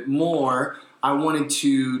little bit more. I wanted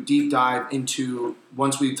to deep dive into,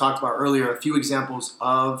 once we talked about earlier, a few examples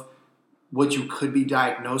of what you could be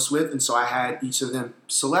diagnosed with. And so I had each of them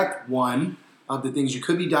select one of the things you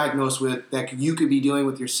could be diagnosed with that you could be dealing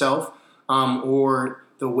with yourself, or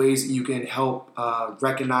the ways that you can help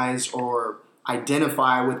recognize or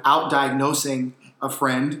identify without diagnosing a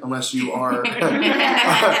friend, unless you are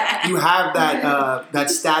you have that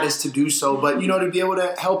status to do so. But to be able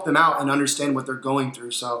to help them out and understand what they're going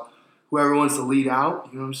through. So whoever wants to lead out,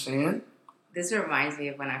 you know what I'm saying? This reminds me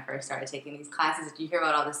of when I first started taking these classes. You hear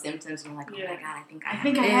about all the symptoms, and you're like, oh my God, I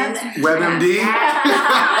think I have this. WebMD? Yeah.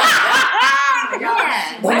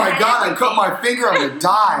 Oh my God, I cut my finger, I'm going to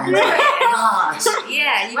die. Gosh.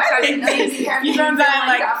 Yeah, you start to notice You don't die in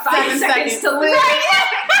like 7 seconds to live.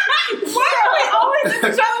 Why are we always in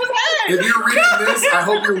each other's head? If you're reading this, I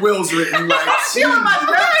hope your will's written. Like, I'm feeling my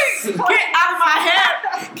face. Get out of my head.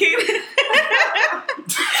 Keep it.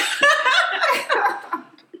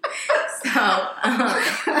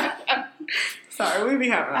 Sorry, we be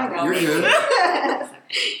having our You're good.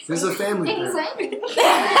 This is a family thing.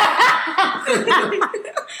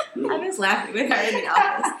 I'm just laughing with her in the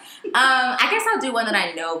office. I guess I'll do one that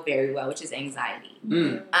I know very well, which is anxiety.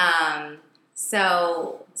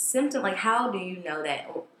 So symptom, like how do you know that,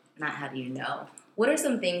 or not how do you know, what are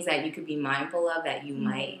some things that you could be mindful of that you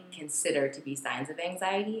might consider to be signs of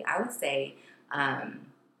anxiety? I would say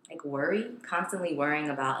like worry, constantly worrying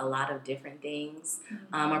about a lot of different things,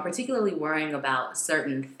 or particularly worrying about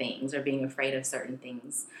certain things or being afraid of certain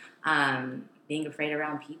things, being afraid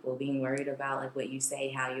around people, being worried about like what you say,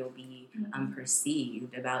 how you'll be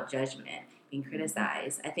perceived, about judgment, being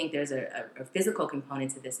criticized. I think there's a physical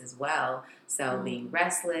component to this as well. So being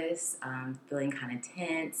restless, feeling kind of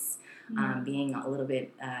tense, being a little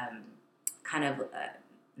bit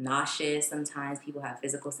nauseous sometimes. People have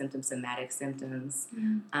physical symptoms, somatic symptoms,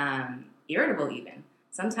 irritable even.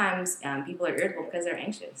 Sometimes people are irritable because they're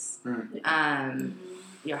anxious.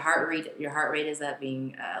 Your heart rate is up,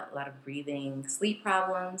 being a lot of breathing, sleep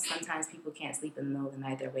problems. Sometimes people can't sleep in the middle of the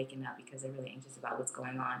night. They're waking up because they're really anxious about what's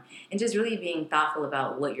going on. And just really being thoughtful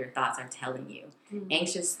about what your thoughts are telling you.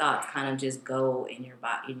 Anxious thoughts kind of just go in your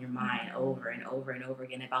mind over and over and over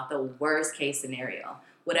again about the worst case scenario.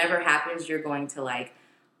 Whatever happens, you're going to like,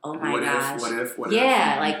 oh my gosh. What if?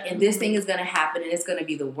 Yeah, like, and this thing is going to happen, and it's going to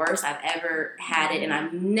be the worst I've ever had it, and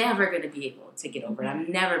I'm never going to be able to get over it.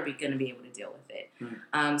 I'm never going to be able to deal with it.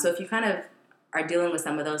 So if you kind of are dealing with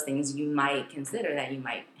some of those things, you might consider that you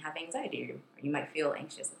might have anxiety, or you might feel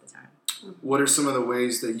anxious at the time. What are some of the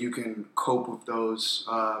ways that you can cope with those?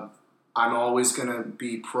 I'm always going to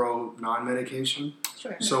be pro non-medication.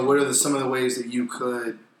 Sure. So what are some of the ways that you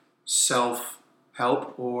could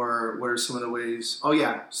self-help, or what are some of the ways? Oh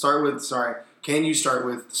yeah, can you start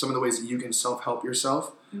with some of the ways that you can self-help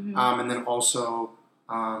yourself, and then also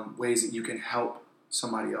ways that you can help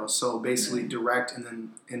somebody else? So basically direct and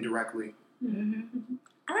then indirectly.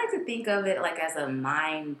 I like to think of it like as a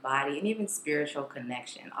mind, body, and even spiritual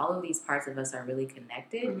connection. All of these parts of us are really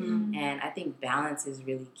connected, and I think balance is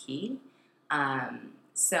really key.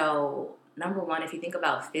 So number one, if you think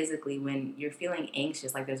about physically, when you're feeling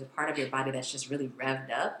anxious, like there's a part of your body that's just really revved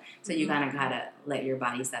up, so you kind of gotta let your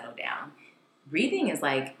body settle down. Breathing is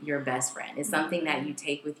like your best friend. It's something that you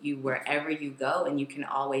take with you wherever you go, and you can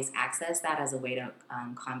always access that as a way to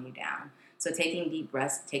calm you down. So taking deep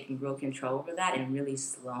breaths, taking real control over that, and really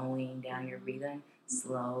slowing down your breathing,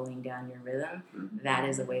 slowing down your rhythm, that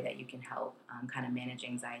is a way that you can help kind of manage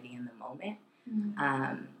anxiety in the moment.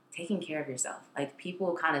 Taking care of yourself. Like,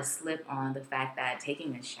 people kind of slip on the fact that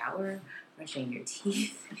taking a shower, brushing your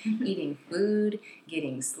teeth, eating food,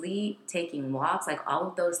 getting sleep, taking walks, like all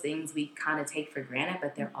of those things we kind of take for granted,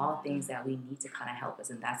 but they're all things that we need to kind of help us,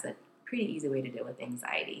 and that's a pretty easy way to deal with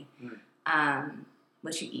anxiety.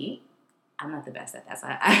 What you eat, I'm not the best at that, so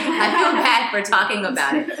I feel bad for talking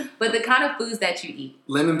about it, but the kind of foods that you eat.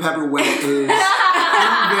 Lemon pepper wet is proven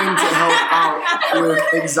to help out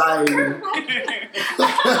with anxiety.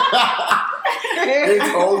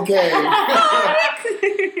 It's okay.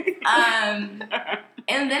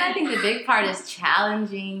 And then I think the big part is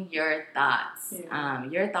challenging your thoughts.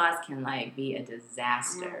 Your thoughts can like be a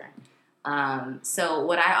disaster. So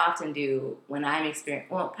what I often do when I'm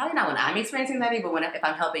probably not when I'm experiencing anxiety, but if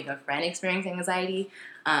I'm helping a friend experiencing anxiety,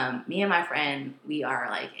 me and my friend, we are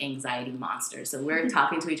like anxiety monsters. So we're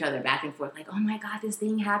talking to each other back and forth, like, oh my God, this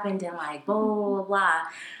thing happened, and like, blah, blah, blah.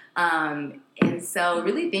 And so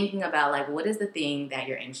really thinking about like, what is the thing that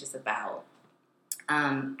you're anxious about?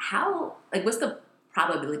 What's the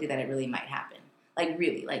probability that it really might happen? Like,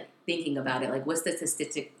 really, like, thinking about it, like, what's the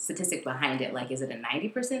statistic behind it? Like, is it a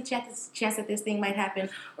 90% chance that this thing might happen,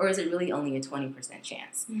 or is it really only a 20%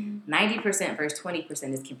 chance? 90% versus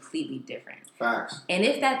 20% is completely different. Facts. And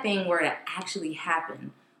if that thing were to actually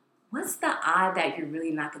happen, what's the odd that you're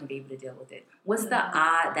really not going to be able to deal with it? What's the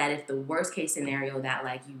odd that if the worst case scenario that,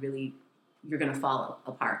 like, you're going to fall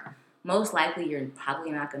apart? Most likely, you're probably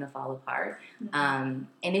not going to fall apart. And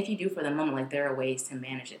if you do for the moment, like, there are ways to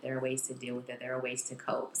manage it. There are ways to deal with it. There are ways to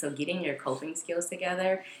cope. So getting your coping skills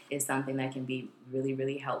together is something that can be really,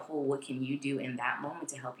 really helpful. What can you do in that moment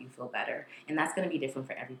to help you feel better? And that's going to be different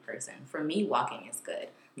for every person. For me, walking is good.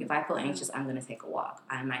 If I feel anxious, I'm going to take a walk.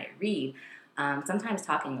 I might read. Sometimes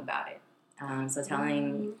talking about it. So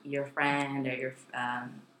telling your friend or your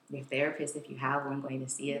therapist, if you have one, going to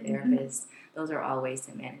see a therapist, those are all ways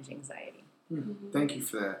to manage anxiety. Thank you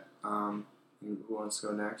for that. Who wants to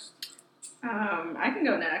go next? I can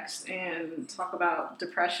go next and talk about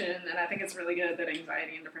depression, and I think it's really good that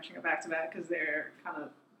anxiety and depression go back to back because they're kind of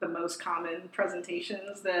the most common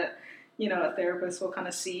presentations that a therapist will kind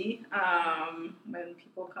of see when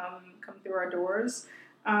people come through our doors.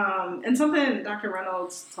 And something Dr.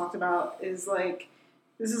 Reynolds talked about is like,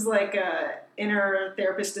 this is like a inner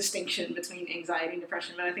therapist distinction between anxiety and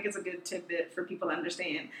depression. And I think it's a good tidbit for people to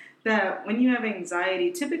understand that when you have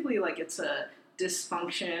anxiety, typically like it's a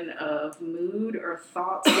dysfunction of mood or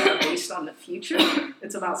thoughts that are based on the future.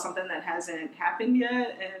 It's about something that hasn't happened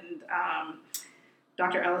yet. And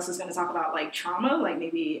Dr. Ellis is going to talk about like trauma, like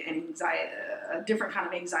maybe an anxiety, a different kind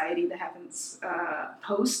of anxiety that happens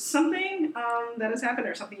post something that has happened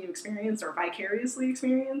or something you experienced or vicariously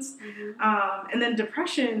experienced. And then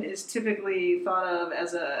depression is typically thought of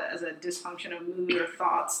as a dysfunction of mood or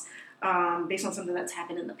thoughts based on something that's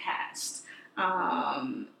happened in the past.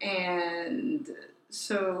 And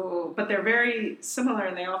so, but they're very similar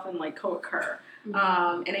and they often like co-occur.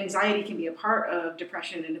 And anxiety can be a part of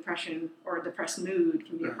depression, and depression or a depressed mood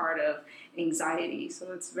can be a part of anxiety.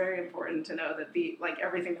 So it's very important to know that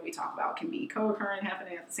everything that we talk about can be co-occurring,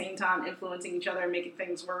 happening at the same time, influencing each other, making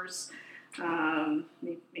things worse,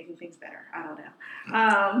 making things better. I don't know.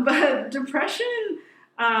 But depression,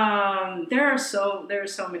 there are so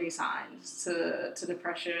many signs to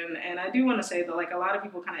depression, and I do want to say that like a lot of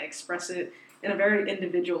people kind of express it in a very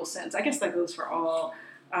individual sense. I guess that goes for all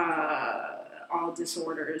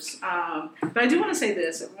disorders. But I do want to say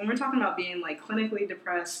this, when we're talking about being like clinically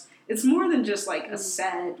depressed, it's more than just like a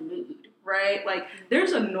sad mood, right? Like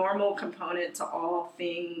there's a normal component to all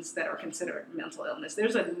things that are considered mental illness.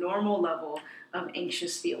 There's a normal level of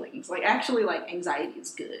anxious feelings. Like actually like anxiety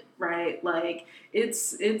is good, right? Like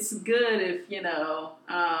it's good if,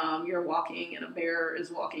 you're walking and a bear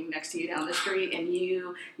is walking next to you down the street and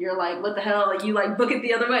you're like, what the hell? You like book it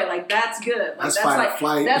the other way. Like that's good. Like, that's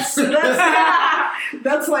flight.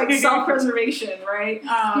 That's like self-preservation, right?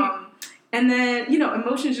 And then,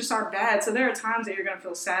 emotions just aren't bad. So there are times that you're going to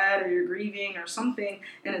feel sad or you're grieving or something,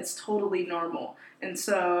 and it's totally normal. And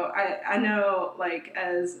so I know, like,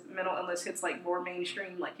 as mental illness hits, like, more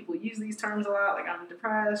mainstream, like, people use these terms a lot, like, I'm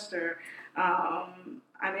depressed or I'm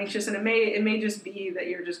anxious. And it may just be that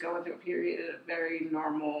you're just going through a period of very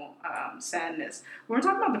normal sadness. When we're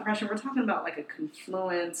talking about depression, we're talking about, like, a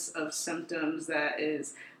confluence of symptoms that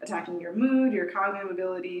is attacking your mood, your cognitive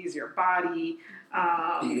abilities, your body,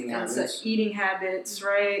 eating habits,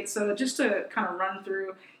 right? So just to kind of run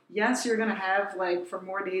through, yes, you're going to have, like, for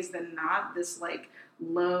more days than not, this, like,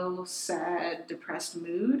 low, sad, depressed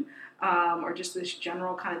mood, or just this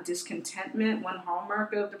general kind of discontentment. One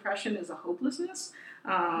hallmark of depression is a hopelessness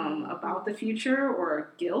about the future or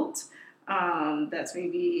guilt that's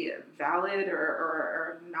maybe valid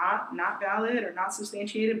or not valid or not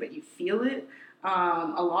substantiated, but you feel it.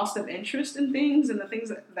 A loss of interest in things, and the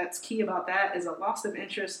things that's key about that is a loss of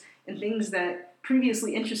interest in things that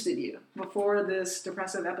previously interested you before this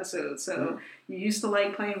depressive episode. So you used to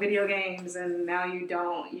like playing video games and now you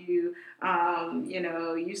don't. You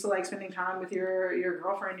used to like spending time with your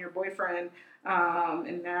girlfriend, your boyfriend,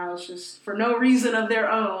 and now it's just for no reason of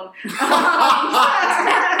their own. Because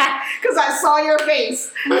I saw your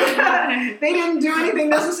face. They didn't do anything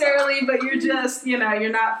necessarily, but you're just, you're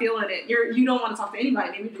not feeling it. You don't want to talk to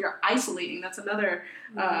anybody. Maybe you're isolating. That's another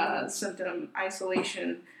symptom,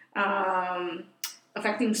 isolation.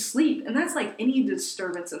 Affecting sleep, and that's like any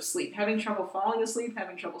disturbance of sleep, having trouble falling asleep,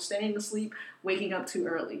 having trouble staying asleep, waking up too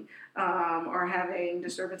early. or having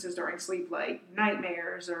disturbances during sleep like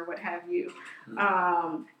nightmares or what have you.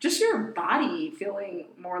 Just your body feeling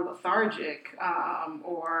more lethargic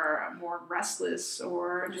or more restless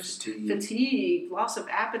or just fatigue, loss of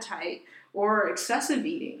appetite, or excessive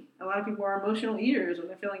eating. A lot of people are emotional eaters when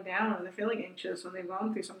they're feeling down, when they're feeling anxious, when they've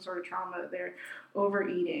gone through some sort of trauma, they're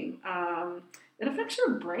overeating. It affects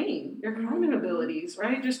your brain, your cognitive abilities,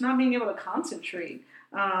 right? Just not being able to concentrate,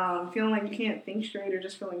 feeling like you can't think straight or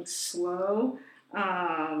just feeling slow.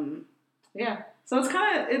 So it's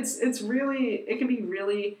kind of, it's really, it can be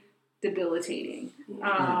really debilitating.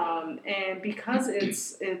 And because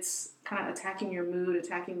it's kind of attacking your mood,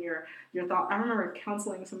 attacking your thought. I remember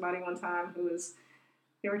counseling somebody one time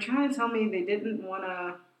they were trying to tell me they didn't want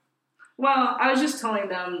to, well, I was just telling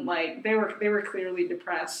them, like, they were clearly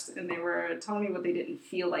depressed, and they were telling me what they didn't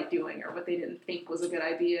feel like doing or what they didn't think was a good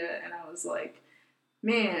idea, and I was like,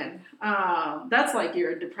 man, that's like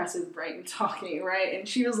your depressive brain talking, right? And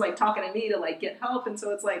she was like talking to me to like get help, and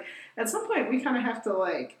so it's like at some point we kind of have to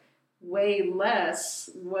like weigh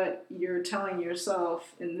less what you're telling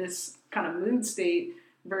yourself in this kind of mood state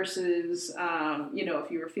versus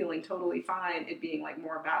if you were feeling totally fine, it being like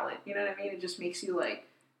more valid. You know what I mean? It just makes you like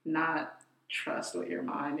not trust what your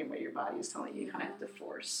mind and what your body is telling you. You kind of have to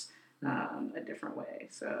force a different way.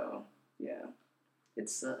 So yeah, it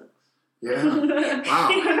sucks. Yeah. Wow.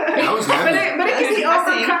 That was heavy. But it can be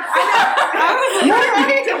overcome.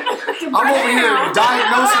 I'm over here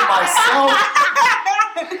diagnosing myself.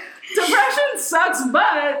 Depression sucks,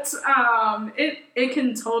 but it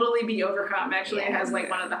can totally be overcome. Actually, it has like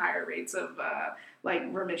one of the higher rates of like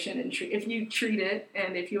remission and if you treat it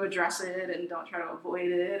and if you address it and don't try to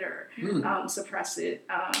avoid it or suppress it,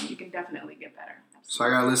 you can definitely get better. So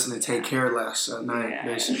I gotta listen to Take Care Less at night,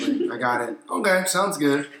 basically. I got it. Okay, sounds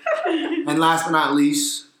good. And last but not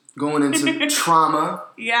least, going into trauma.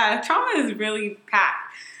 Yeah, trauma is really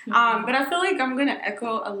packed. But I feel like I'm gonna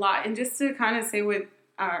echo a lot, and just to kind of say what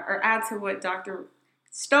or add to what Dr.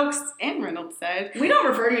 Stokes and Reynolds said. We don't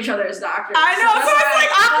refer to each other as doctors. I know, so it's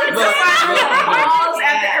like awkward.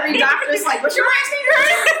 Every doctor's like, what's your last name?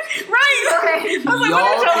 Right. Okay.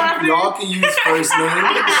 Y'all can use first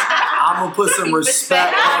names. I'm going to put some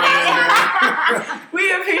respect on it.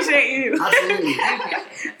 We appreciate you.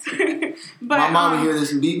 Absolutely. But, my mom will hear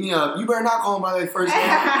this and beat me up. You better not call them by their first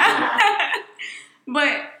name.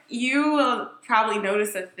 But you will probably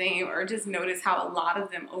notice a theme or just notice how a lot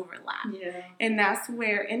of them overlap. Yeah. And that's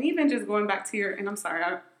where, and even just going back to and I'm sorry,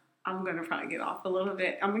 I'm going to probably get off a little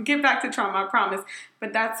bit. I'm going to get back to trauma, I promise.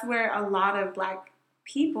 But that's where a lot of Black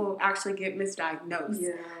people actually get misdiagnosed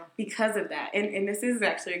because of that. And this is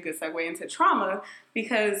actually a good segue into trauma,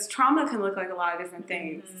 because trauma can look like a lot of different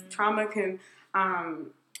things. Mm-hmm. Trauma can,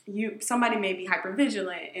 somebody may be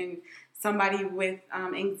hypervigilant, and somebody with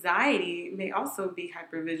anxiety may also be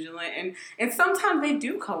hypervigilant, and sometimes they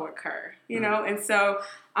do co-occur, you know, and so,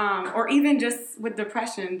 or even just with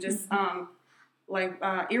depression, just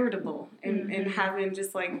irritable and having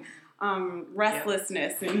just like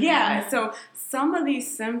restlessness, and so some of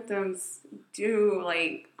these symptoms do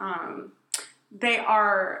like they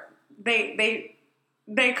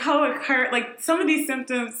co-occur, like some of these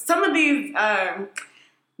symptoms, some of these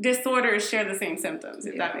disorders share the same symptoms,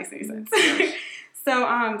 if that makes any sense.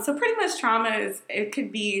 So pretty much trauma it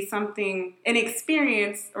could be something, an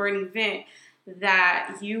experience or an event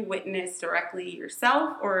that you witness directly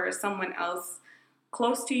yourself or someone else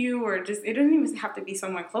close to you, or just, it doesn't even have to be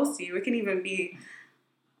someone close to you. It can even be,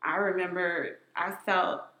 I remember I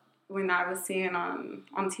felt when I was seeing on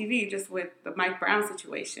TV just with the Mike Brown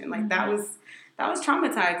situation, like that was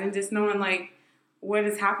traumatizing, just knowing like what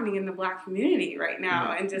is happening in the Black community right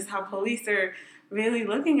now, and just how police are really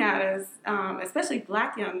looking at us, especially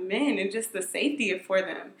Black young men, and just the safety for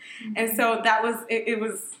them. And so that was,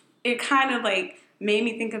 it kind of like made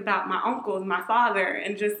me think about my uncles, my father,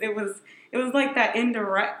 and just, it was like that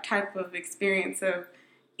indirect type of experience of,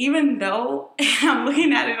 even though I'm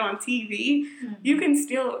looking at it on TV, you can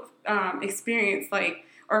still experience like,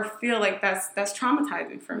 or feel like that's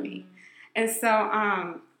traumatizing for me. And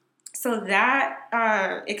so that,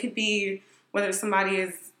 it could be whether somebody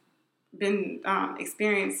has been,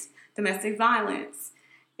 experienced domestic violence.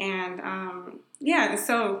 And,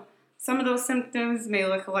 so some of those symptoms may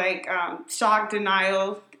look like shock,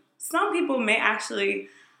 denial. Some people may actually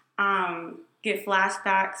get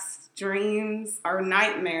flashbacks, dreams, or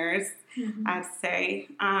nightmares, I'd say.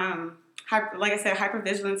 Like I said,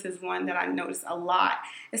 hypervigilance is one that I notice a lot,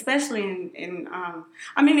 especially in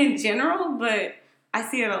general, but I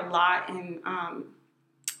see it a lot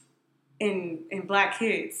in Black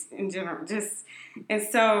kids in general. And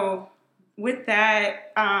so with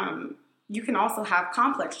that, you can also have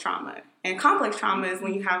complex trauma. And complex trauma is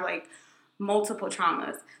when you have like multiple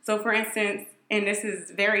traumas. So for instance, and this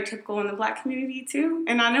is very typical in the Black community too.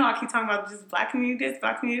 And I know I keep talking about just Black community this,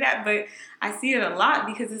 Black community that, but I see it a lot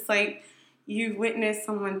because it's like you've witnessed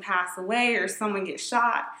someone pass away or someone get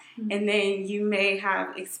shot, and then you may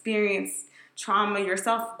have experienced trauma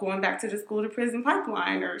yourself going back to the school to prison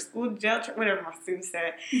pipeline or school to jail, whatever my students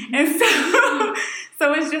said. And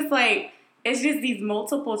so it's just like, it's just these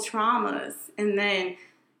multiple traumas, and then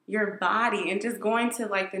your body, and just going to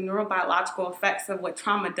like the neurobiological effects of what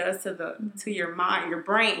trauma does to your mind, your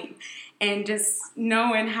brain, and just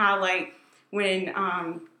knowing how like when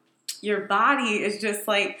your body is just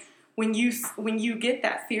like when you get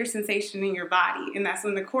that fear sensation in your body, and that's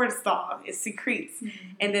when the cortisol is secretes,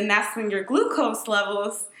 and then that's when your glucose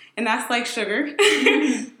levels, and that's like sugar,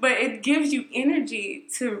 but it gives you energy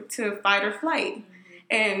to fight or flight.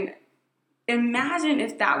 And imagine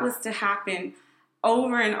if that was to happen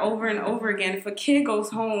over and over and over again. If a kid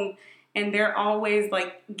goes home and they're always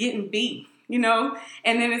like getting beat, you know,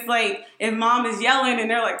 and then it's like if mom is yelling and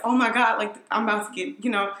they're like, oh my God, like I'm about to get,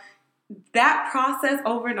 you know, that process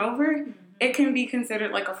over and over, it can be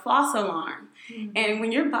considered like a false alarm. And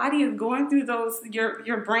when your body is going through those,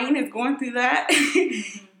 your brain is going through that,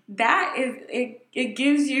 that is, it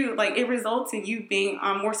gives you, like, it results in you being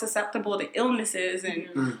more susceptible to illnesses,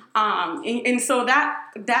 and so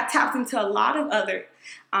that taps into a lot of other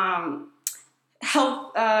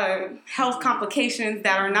health complications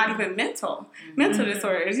that are not even mental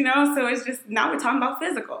disorders, you know. So it's just, now we're talking about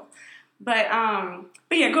physical, but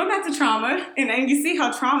yeah, going back to trauma, and you see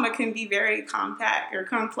how trauma can be very compact or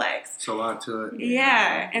complex. It's a lot to it.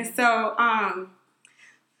 Yeah, and so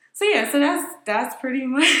so that's pretty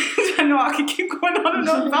much. I know I can keep going on and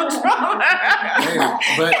on about trauma. Hey,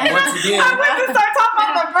 but once again, I'm going to start talking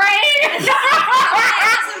about the brain.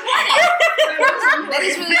 That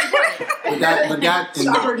is really important. I was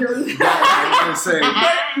going to say.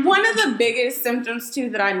 But one of the biggest symptoms too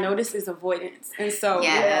that I notice is avoidance, and so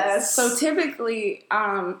so typically,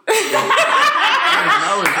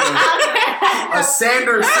 a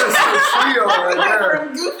Sanders sister trio right there.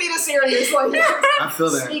 From goofy to serious, like I feel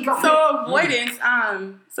that. So avoidance,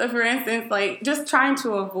 so for instance, like just trying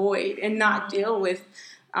to avoid and not deal with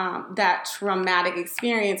that traumatic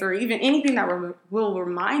experience, or even anything that will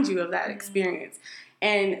remind you of that experience.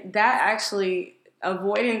 And that actually,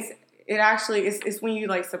 avoidance, it actually is when you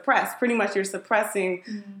like suppress, pretty much you're suppressing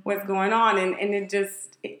what's going on, and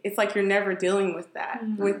it's like you're never dealing with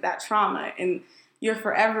that trauma, and you're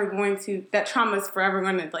forever going to, that trauma is forever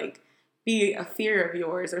going to like be a fear of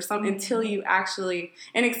yours or something until you actually,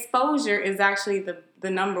 and exposure is actually the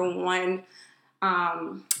number one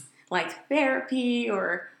like therapy,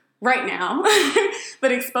 or right now,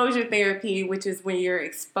 but exposure therapy, which is when you're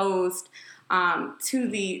exposed to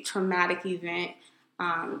the traumatic event,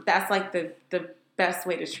 that's like the best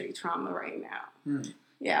way to treat trauma right now.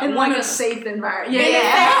 Yeah, in like a safe environment.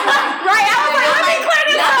 Yeah. Right.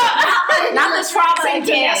 Not the trauma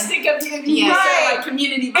again. Like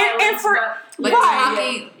community violence, and for but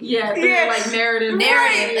talking, like narrative, like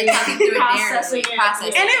talking through a narrative,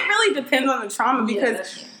 processing. And it really depends on the trauma,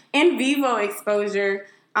 because in vivo exposure,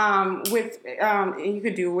 with and you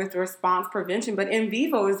could do with response prevention, but in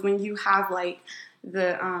vivo is when you have like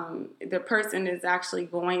the person is actually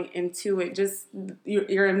going into it, just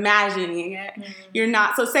you're imagining it. You're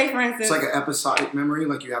not, so say for instance, it's like an episodic memory,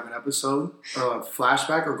 like you have an episode or a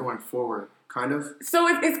flashback, or going forward, kind of. So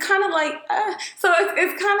it's kind of like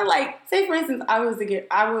it's kind of like, say for instance, I was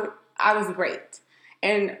raped,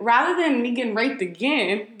 and rather than me getting raped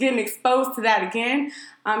again, getting exposed to that again,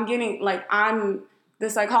 I'm the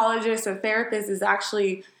psychologist or therapist is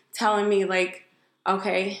actually telling me like,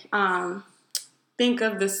 okay, think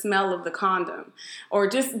of the smell of the condom, or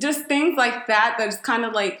just things like that. That's kind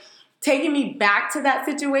of like taking me back to that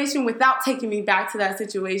situation without taking me back to that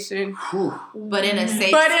situation. But in a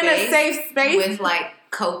safe space with like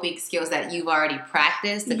coping skills that you've already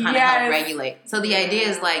practiced to kind of help regulate. So the idea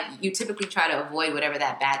is like you typically try to avoid whatever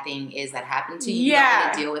that bad thing is that happened to you. You don't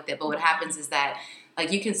want to deal with it. But what happens is that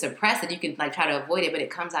like you can suppress it, you can like try to avoid it, but it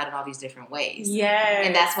comes out in all these different ways. Yes.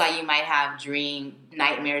 And that's why you might have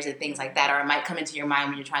nightmares and things like that, or it might come into your mind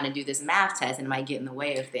when you're trying to do this math test and it might get in the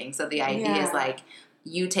way of things. So the idea is like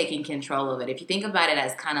you taking control of it. If you think about it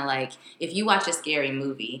as kind of like if you watch a scary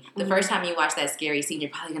movie, the first time you watch that scary scene, you're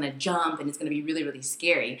probably going to jump and it's going to be really, really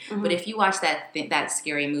scary. But if you watch that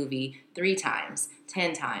scary movie 3 times,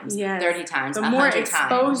 10 times, 30 times, 100 times. The more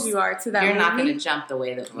exposed you are to that you're movie, not going to jump the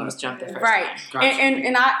way that you jump the first time. Gotcha.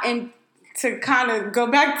 And to kind of go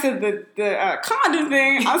back to the condom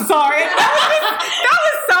thing, I'm sorry. that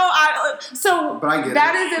was so odd. So but I get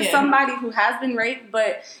that it. is if somebody who has been raped,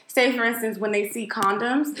 but say for instance when they see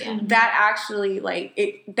condoms, that actually like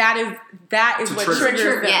it that is what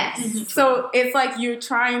triggers them. Yes. So it's like you're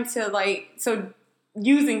trying to like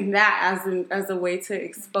using that as a way to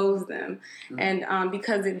expose them, and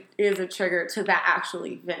because it is a trigger to that actual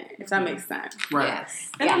event, if that makes sense. Right. Yes.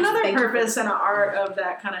 And another purpose and an art of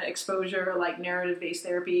that kind of exposure, like narrative-based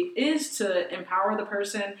therapy, is to empower the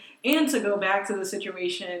person and to go back to the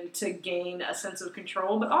situation to gain a sense of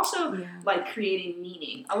control, but also like creating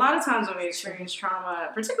meaning. A lot of times when we experience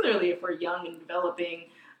trauma, particularly if we're young and developing,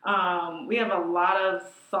 we have a lot of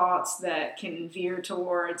thoughts that can veer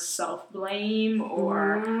towards self-blame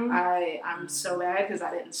or I'm so bad because I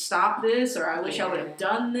didn't stop this, or I wish I would have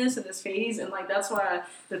done this in this phase. And like that's why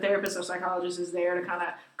the therapist or psychologist is there to kind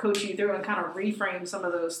of coach you through and kind of reframe some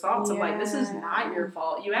of those thoughts of like, this is not your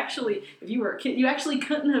fault. You actually, if you were a kid, you actually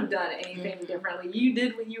couldn't have done anything differently. You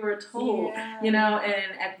did what you were told, you know,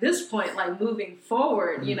 and at this point, like moving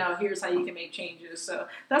forward, you know, here's how you can make changes. So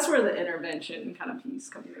that's where the intervention kind of piece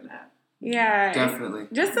comes in at. Yeah, definitely.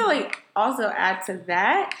 Just to like also add to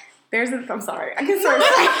that, I'm sorry, I get so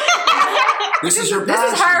excited. This is your passion.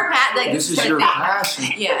 This is her passion. Like, this is your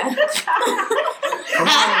passion. Yeah.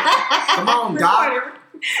 Come on, Doc.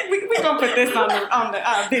 We gonna put this on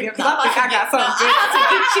the video because I think I got something good.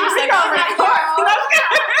 She was like,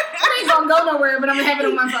 I ain't gonna go nowhere, but I'm gonna have it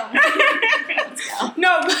on my phone.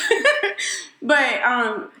 No, but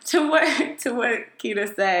to what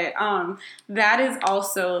Keita said, that is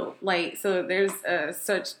also like, so there's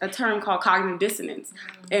such a term called cognitive dissonance.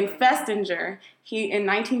 And Festinger, in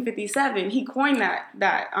 1957, he coined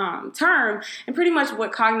that term. And pretty much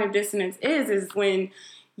what cognitive dissonance is when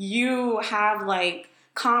you have like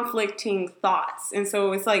conflicting thoughts. And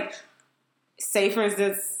so it's like, say for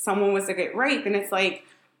instance, someone was to get raped, and it's like,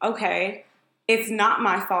 okay, it's not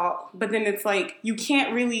my fault, but then it's like you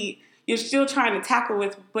can't really, you're still trying to tackle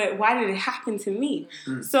with, but why did it happen to me?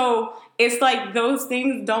 So it's like those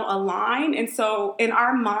things don't align, and so in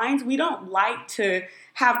our minds we don't like to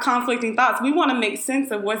have conflicting thoughts. We want to make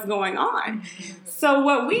sense of what's going on. So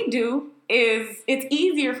what we do is it's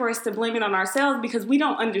easier for us to blame it on ourselves because we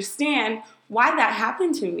don't understand why that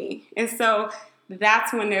happened to me. And so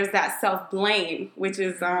that's when there's that self-blame, which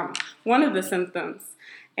is one of the symptoms.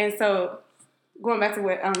 And so going back to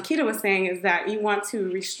what Keita was saying is that you want to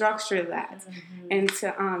restructure that and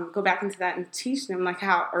to go back into that and teach them like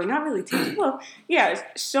how, or not really teach, well, yeah,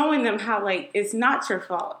 showing them how like it's not your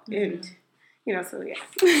fault. And, you know, so yeah.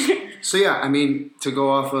 So yeah, I mean, to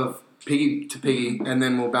go off of Piggy to Piggy, and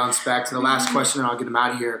then we'll bounce back to the last question and I'll get them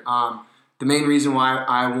out of here. The main reason why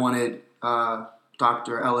I wanted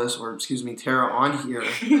Dr. Ellis, or excuse me, Tara on here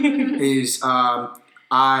is I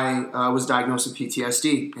was diagnosed with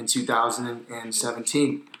PTSD in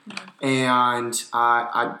 2017. And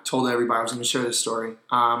I told everybody I was going to share this story.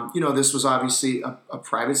 This was obviously a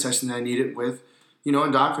private session that I needed with, a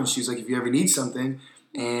doctor. And she was like, if you ever need something,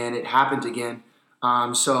 and it happened again.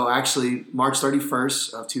 So actually, March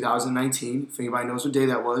 31st of 2019, if anybody knows what day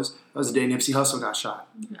that was the day Nipsey Hussle got shot.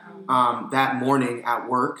 That morning at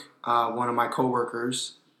work, one of my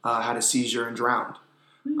coworkers had a seizure and drowned.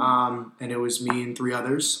 And it was me and 3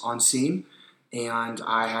 others on scene, and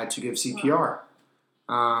I had to give CPR.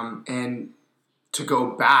 And to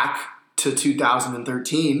go back to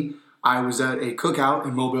 2013, I was at a cookout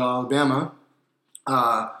in Mobile, Alabama,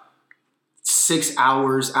 6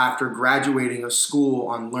 hours after graduating of school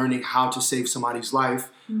on learning how to save somebody's life.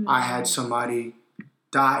 I had somebody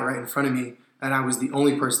die right in front of me, and I was the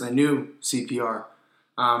only person that knew CPR.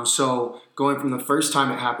 So going from the first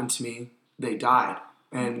time it happened to me, they died.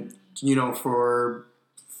 And, for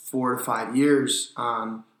 4 to 5 years,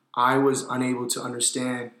 I was unable to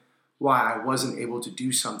understand why I wasn't able to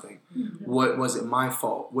do something. What was it my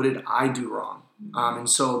fault? What did I do wrong? And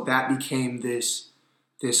so that became this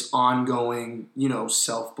ongoing,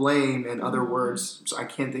 self-blame and other words. So I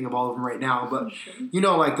can't think of all of them right now, but,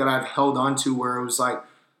 like that I've held on to where it was like,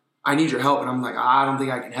 I need your help. And I'm like, I don't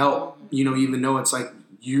think I can help, even though it's like,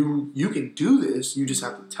 you can do this. You just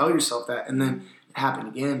have to tell yourself that. And then it happened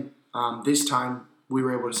again. This time we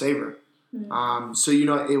were able to save her. So,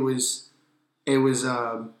 it was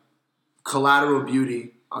collateral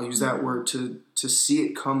beauty. I'll use that word to see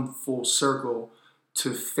it come full circle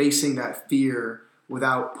to facing that fear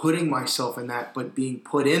without putting myself in that, but being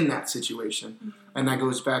put in that situation. And that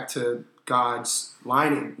goes back to God's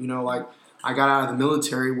lining. Like I got out of the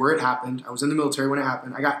military where it happened. I was in the military when it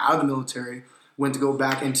happened. I got out of the military, went to go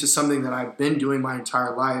back into something that I've been doing my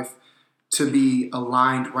entire life. to be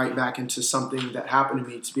aligned right back into something that happened to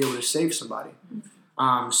me to be able to save somebody.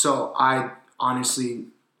 So I honestly,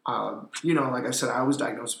 like I said, I was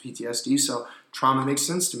diagnosed with PTSD, so trauma makes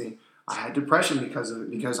sense to me. I had depression because of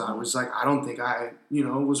it, because I was like, I don't think I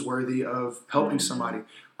was worthy of helping somebody.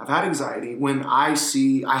 I've had anxiety. When I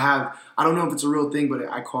don't know if it's a real thing, but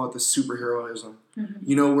I call it the superheroism.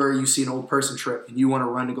 Where you see an old person trip and you want to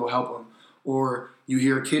run to go help them, or you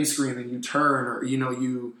hear a kid scream and you turn, or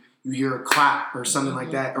you hear a clap or something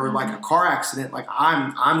like that, or like a car accident. Like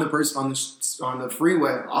I'm the person on the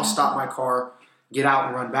freeway. I'll stop my car, get out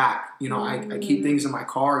and run back. I keep things in my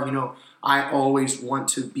car. I always want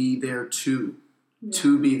to be there to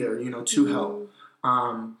be there. To help.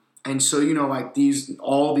 And so like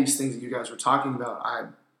all these things that you guys were talking about, I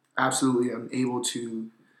absolutely am able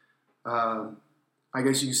to. I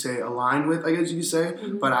guess you could say aligned with,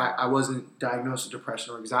 but I wasn't diagnosed with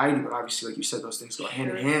depression or anxiety, but obviously, like you said, those things go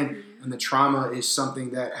hand in hand, and the trauma is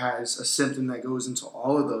something that has a symptom that goes into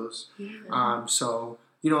all of those. So,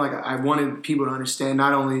 I wanted people to understand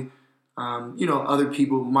not only, other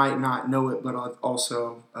people might not know it, but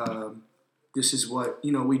also this is what,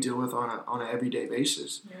 we deal with on an everyday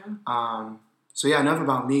basis. So yeah, enough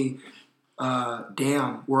about me.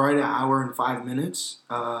 Damn, we're at 1 hour and 5 minutes.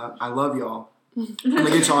 I love y'all. I'm going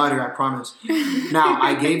to get y'all out of here, I promise. Now,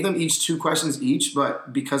 I gave them each 2 questions each,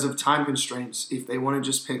 but because of time constraints, if they want to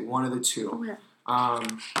just pick one of the 2. I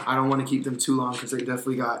don't want to keep them too long because they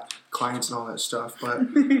definitely got clients and all that stuff.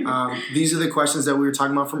 But these are the questions that we were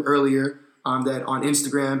talking about from earlier, that on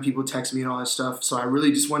Instagram, people text me and all that stuff. So I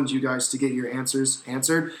really just wanted you guys to get your answers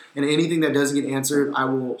answered. And anything that doesn't get answered, I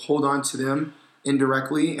will hold on to them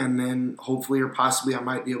indirectly, and then hopefully or possibly I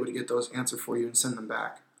might be able to get those answered for you and send them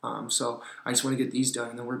back. So I just want to get these done,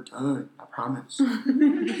 and then we're done. I promise.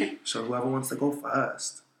 So whoever wants to go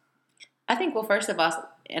first. I think, well, first of all,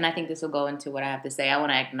 and I think this will go into what I have to say, I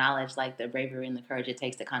want to acknowledge the bravery and the courage it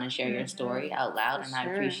takes to kind of share your story out loud, and I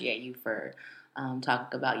appreciate you for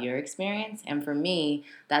talking about your experience. And for me,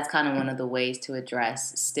 that's kind of one of the ways to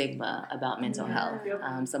address stigma about mental health.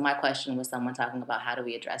 So my question was someone talking about how do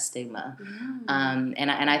we address stigma, and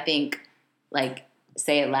I think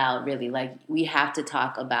say it loud, really. We have to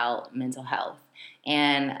talk about mental health.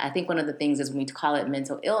 And I think one of the things is when we call it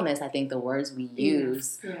mental illness, I think the words we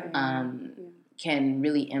use can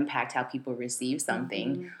really impact how people receive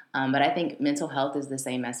something. But I think mental health is the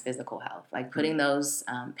same as physical health. Putting those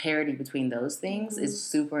parity between those things is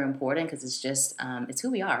super important because it's just, it's who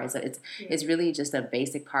we are. It's really just a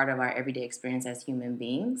basic part of our everyday experience as human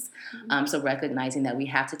beings. So recognizing that we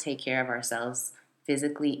have to take care of ourselves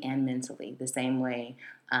physically and mentally the same way.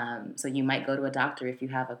 So you might go to a doctor if you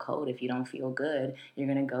have a cold. If you don't feel good, you're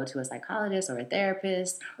going to go to a psychologist or a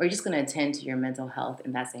therapist, or you're just going to attend to your mental health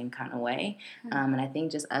in that same kind of way. And I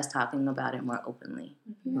think just us talking about it more openly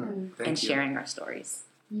and sharing our stories.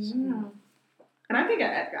 And I think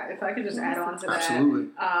if I could just add on to that,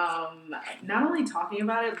 not only talking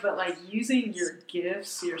about it, but using your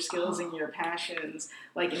gifts, your skills, and your passions,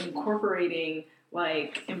 incorporating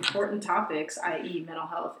important topics, i.e. mental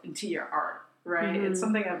health, into your art, right? It's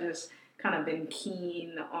something I've just kind of been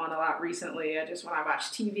keen on a lot recently. When I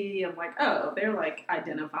watch TV, I'm like, oh, they're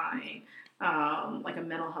identifying a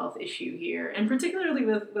mental health issue here. And particularly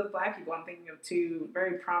with Black people, I'm thinking of 2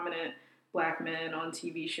 very prominent Black men on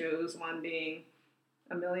TV shows, one being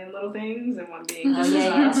A Million Little Things and one being This Is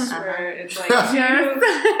Us, where it's two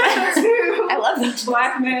I love that.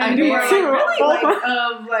 Black men who are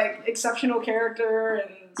really exceptional character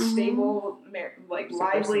and stable,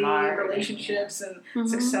 lively relationships and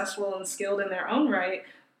successful and skilled in their own right,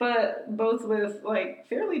 but both with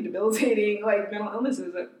fairly debilitating mental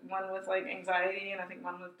illnesses. One with anxiety and I think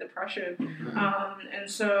one with depression. And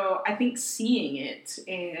so I think seeing it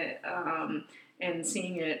and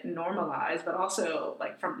seeing it normalized, but also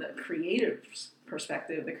from the creator's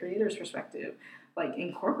perspective,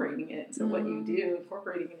 incorporating it into what you do,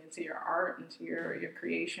 incorporating it into your art, into your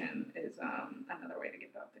creation is another way to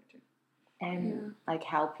get that picture. And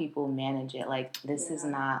how people manage it. This is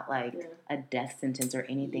not a death sentence or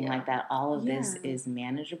anything like that. All of this is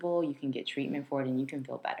manageable. You can get treatment for it and you can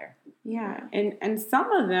feel better. Yeah. And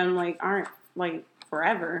some of them aren't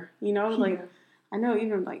forever, I know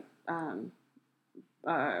even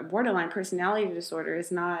borderline personality disorder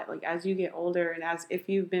is not as you get older, and as if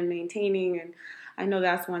you've been maintaining, and I know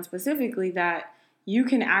that's one specifically that you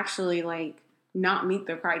can actually not meet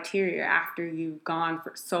the criteria after you've gone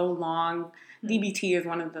for so long. DBT is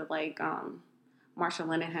one of the Marsha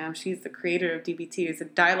Linehan, she's the creator of DBT. It's a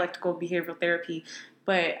dialectical behavioral therapy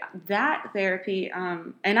But that therapy,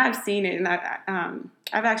 and I've seen it, and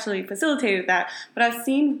I've actually facilitated that, but I've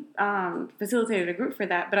seen, facilitated a group for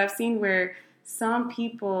that, but I've seen where some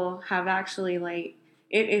people have actually, like,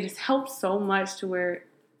 it has helped so much to where,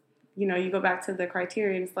 you know, you go back to the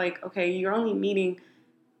criteria and it's like, okay, you're only meeting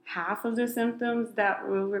half of the symptoms that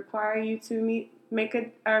will require you to meet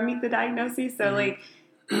the diagnosis. So, like,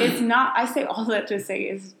 it's not, I say all that to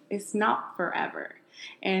say it's not forever.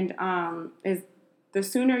 And the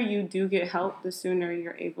sooner you do get help, the sooner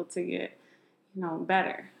you're able to get, you know,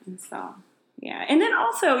 better. And so, yeah. And then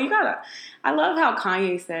also, I love how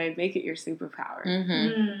Kanye said, make it your superpower.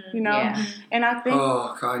 Mm-hmm. You know? Yeah. And I think...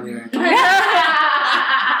 Oh, Kanye.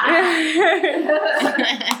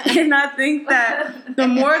 And I think that the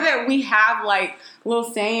more that we have, like, little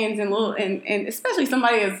sayings and especially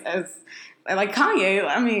somebody as like Kanye,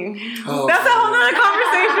 I mean, that's a whole nother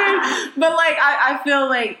conversation. But, like, I feel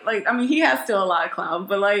like, I mean, he has still a lot of clout,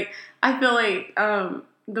 but, like, I feel like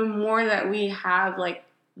the more that we have, like,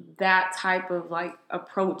 that type of, like,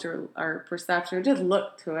 approach or perception, or just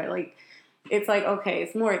look to it, like, it's like, okay,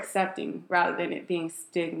 it's more accepting rather than it being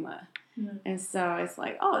stigma. Mm-hmm. And so it's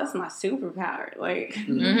like, oh, that's my superpower. Like,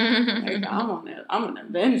 like I'm an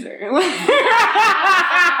Avenger.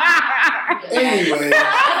 Anyway,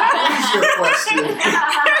 what is your question?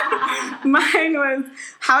 Mine was,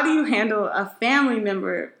 how do you handle a family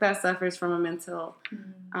member that suffers from a mental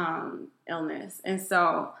illness? And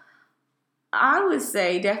so I would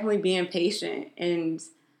say definitely being patient and,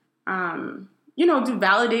 you know, do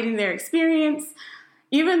validating their experience.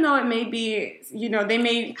 Even though it may be, you know, they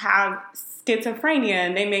may have schizophrenia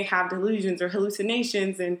and they may have delusions or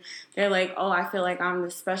hallucinations and they're like, oh, I feel like I'm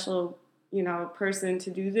the special, you know, person to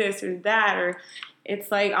do this or that. Or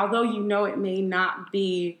it's like, although you know it may not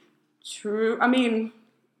be true, I mean,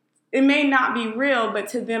 it may not be real, but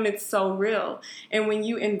to them it's so real. And when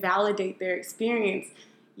you invalidate their experience,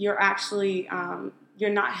 you're actually, you're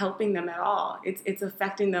not helping them at all. It's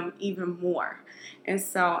affecting them even more. And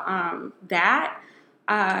so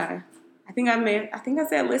I think I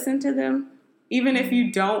said listen to them. Even if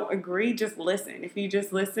you don't agree, just listen. If you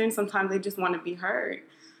just listen, sometimes they just want to be heard.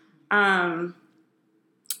 And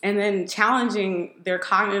then challenging their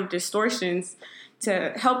cognitive distortions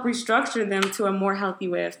to help restructure them to a more healthy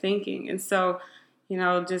way of thinking. And so, you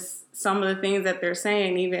know, just some of the things that they're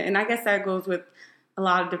saying even, and I guess that goes with a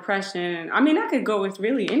lot of depression. I mean, I could go with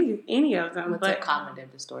really any of them. What's but a cognitive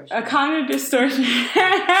distortion? A cognitive distortion.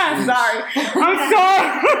 Sorry. I'm sorry.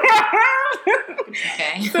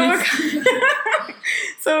 Okay.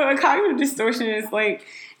 So a cognitive distortion is like,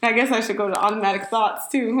 I guess I should go to automatic thoughts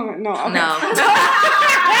too. No. Okay. No.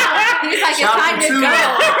 He's like, it's time to go.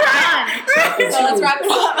 So let's wrap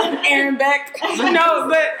this up. Aaron Beck. No,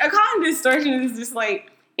 but a cognitive distortion is just like,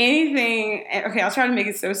 anything, okay, I'll try to make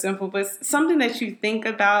it so simple, but something that you think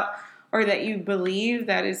about or that you believe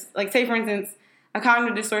that is, like, say, for instance, a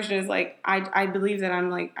cognitive distortion is like, I believe that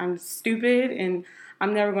I'm stupid and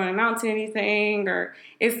I'm never going to amount to anything, or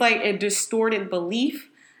it's like a distorted belief.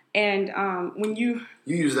 And when you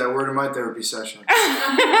use that word in my therapy session.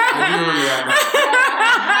 I do remember that now.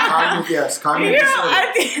 Cognitive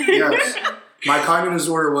disorder. Yes. My cognitive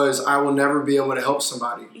disorder was I will never be able to help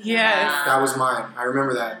somebody. Yes. That was mine. I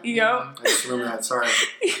remember that. Yep. I just remember that. Sorry.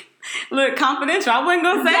 Look, confidential. I wasn't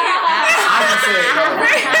going to say it. I didn't say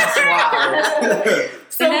it. That's why.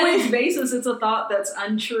 So and at its basis, it's a thought that's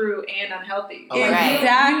untrue and unhealthy. Oh, right.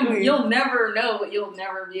 Exactly. You'll never know what you'll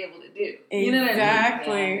never be able to do. You know what I mean?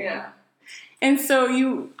 Exactly. Yeah. And so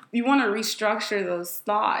you want to restructure those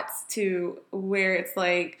thoughts to where it's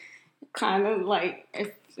like, kind of like,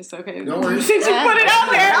 it's okay. No worries. Since you put it out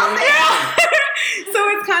there. Yeah. So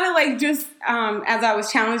it's kind of like just as I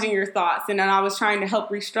was challenging your thoughts and then I was trying to help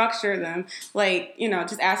restructure them, like, you know,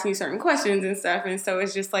 just asking you certain questions and stuff. And so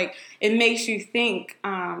it's just like, it makes you think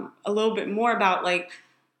a little bit more about like,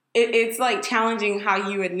 it's like challenging how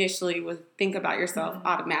you initially would think about yourself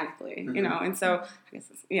automatically, you know? And so, I guess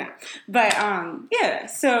But, yeah.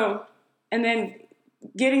 So, and then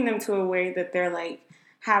getting them to a way that they're like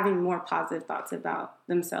having more positive thoughts about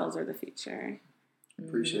themselves or the future.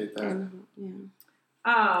 Appreciate that. And,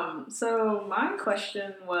 so my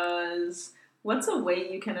question was, what's a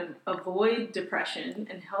way you can avoid depression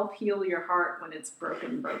and help heal your heart when it's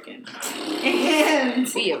broken? And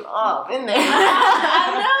see it all in there.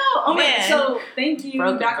 I know. Oh man. So thank you,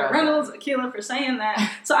 Dr. Reynolds, Akilah, for saying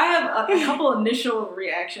that. So I have a couple initial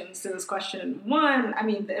reactions to this question. One, I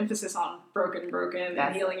mean, the emphasis on broken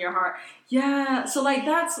and healing your heart. Yeah. So like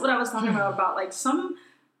that's what I was talking about like some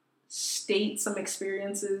states, some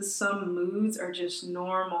experiences, some moods are just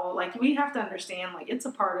normal. Like, we have to understand, like, it's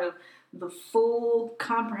a part of the full,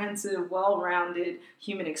 comprehensive, well-rounded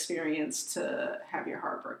human experience to have your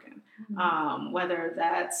heart broken. Whether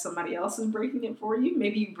that's somebody else is breaking it for you,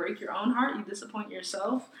 maybe you break your own heart, you disappoint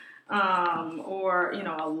yourself, or, you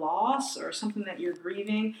know, a loss or something that you're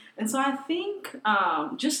grieving. And so I think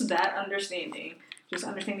just that understanding,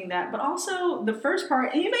 that, but also the first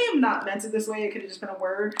part, and you may have not meant it this way, it could have just been a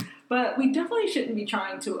word, but we definitely shouldn't be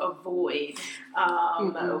trying to avoid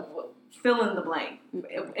fill in the blank,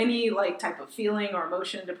 any like type of feeling or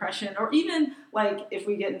emotion, depression, or even like if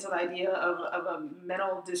we get into the idea of a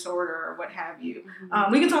mental disorder or what have you.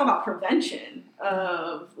 We can talk about prevention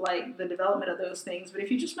of like the development of those things, but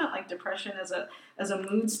if you just meant like depression as a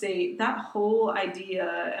mood state, that whole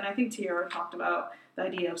idea, and I think Tiara talked about the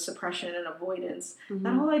idea of suppression and avoidance,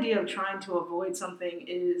 that whole idea of trying to avoid something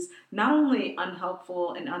is not only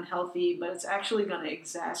unhelpful and unhealthy, but it's actually going to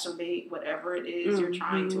exacerbate whatever it is you're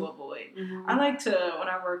trying to avoid. I like to, when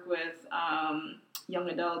I work with young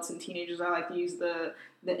adults and teenagers, I like to use the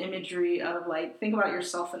imagery of like, think about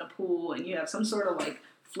yourself in a pool and you have some sort of like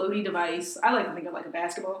floaty device. I like to think of like a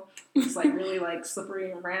basketball. It's like really like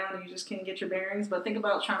slippery and round and you just can't get your bearings. But think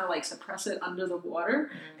about trying to like suppress it under the water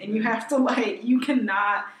and you have to like, you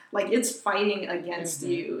cannot, like it's fighting against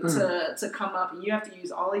you to come up and you have to use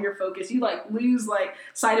all of your focus. You like lose like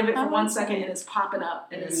sight of it for 1 second and it's popping up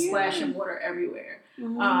and it's splashing water everywhere.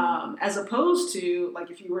 As opposed to like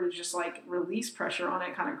if you were to just like release pressure on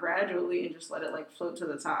it kind of gradually and just let it like float to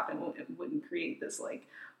the top and it wouldn't create this like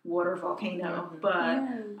water volcano,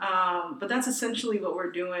 but that's essentially what we're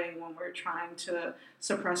doing when we're trying to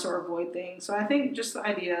suppress or avoid things. So I think just the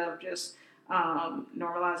idea of just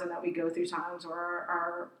normalizing that we go through times where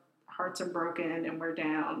our hearts are broken and we're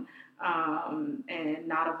down, and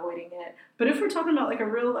not avoiding it. But if we're talking about like a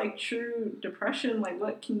real like true depression, like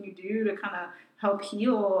what can you do to kind of help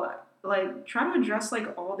heal? Like try to address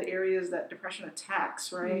like all the areas that depression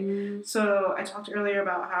attacks, right? So I talked earlier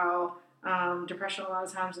about how depression a lot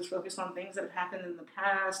of times is focused on things that have happened in the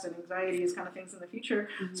past, and anxiety is kind of things in the future.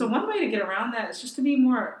 So one way to get around that is just to be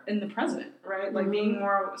more in the present, right? Like being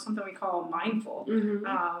more something we call mindful.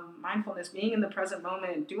 Mindfulness, being in the present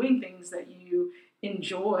moment, doing things that you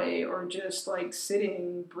enjoy, or just like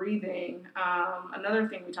sitting, breathing. Another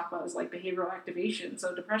thing we talk about is like behavioral activation.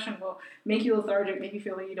 So depression will make you lethargic, make you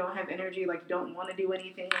feel like you don't have energy, like you don't want to do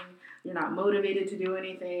anything, you're not motivated to do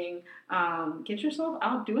anything. Get yourself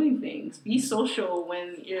out doing things. Be social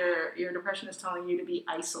when your depression is telling you to be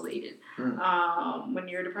isolated. When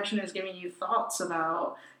your depression is giving you thoughts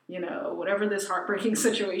about, you know, whatever this heartbreaking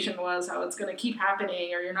situation was, how it's going to keep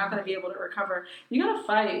happening, or you're not going to be able to recover. You got to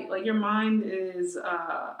fight. Like your mind is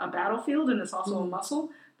a battlefield, and it's also a muscle.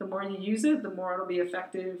 The more you use it, the more it'll be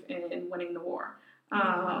effective in winning the war.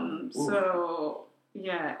 So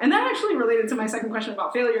yeah, and that actually related to my second question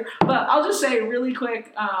about failure. But I'll just say really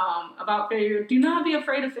quick about failure. Do not be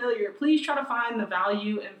afraid of failure. Please try to find the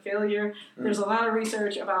value in failure. There's a lot of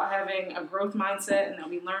research about having a growth mindset, and that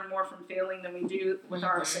we learn more from failing than we do with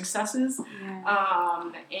our successes.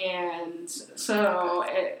 And so,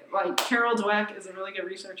 like Carol Dweck is a really good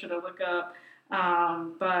researcher to look up.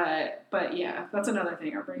 But yeah, that's another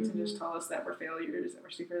thing. Our brains can just tell us that we're failures, that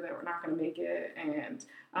we're stupid, that we're not going to make it, and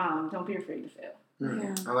don't be afraid to fail.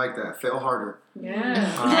 I like that. Fail harder. Yeah.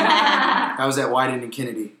 That was at Wyden and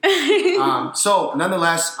Kennedy. So,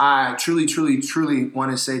 nonetheless, I truly, truly, truly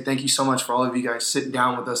want to say thank you so much for all of you guys sitting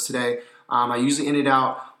down with us today. I usually end it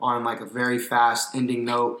out on like a very fast ending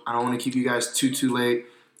note. I don't want to keep you guys too late.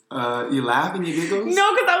 You laugh and you giggles?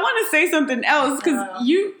 No, because I want to say something else, because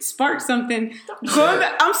you sparked something.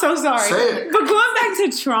 I'm so sorry. Say it. But going back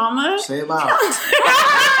to trauma. Say it loud.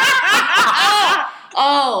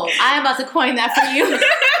 Oh, I am about to coin that for you.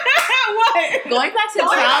 What? Going back to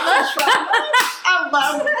trauma. I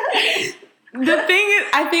love it. The thing is,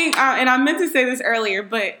 I think, and I meant to say this earlier,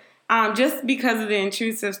 but just because of the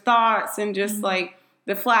intrusive thoughts and just like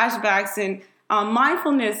the flashbacks and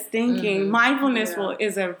mindfulness thinking, mindfulness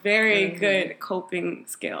is a very good coping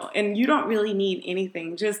skill. And you don't really need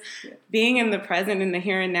anything. Just being in the present, in the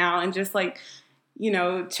here and now, and just like, you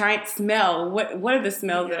know, try and smell. What are the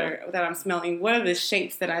smells that I'm smelling? What are the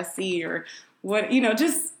shapes that I see? Or what, you know,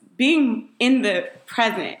 just being in the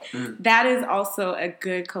present. That is also a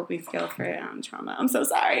good coping skill for trauma. I'm so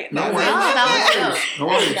sorry. No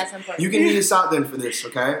worries. That's important. You can lead us out then for this,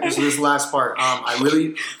 okay? So this last part.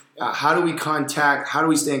 How do we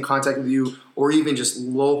stay in contact with you, or even just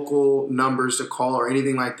local numbers to call or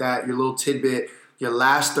anything like that? Your little tidbit, your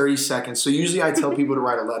last 30 seconds. So usually I tell people to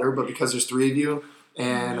write a letter, but because there's 3 of you,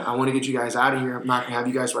 And I want to get you guys out of here. I'm not going to have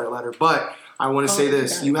you guys write a letter. But I want to say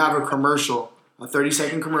this. You have a commercial, a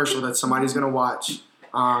 30-second commercial that somebody's going to watch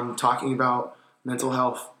talking about mental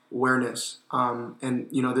health awareness. And,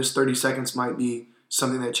 this 30 seconds might be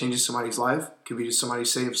something that changes somebody's life. It could be just somebody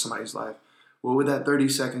saves somebody's life. What would that 30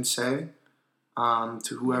 seconds say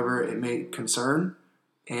to whoever it may concern?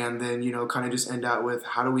 And then, kind of just end out with,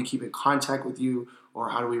 how do we keep in contact with you, or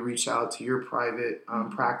how do we reach out to your private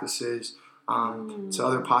practices, to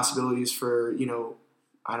other possibilities for,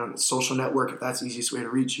 social network, if that's the easiest way to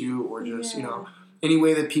reach you, or just, any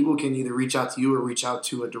way that people can either reach out to you or reach out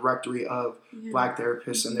to a directory of Black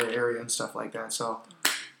therapists in their area and stuff like that. So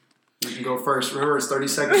you can go first. Remember, it's 30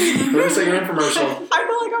 seconds, 30-second infomercial. I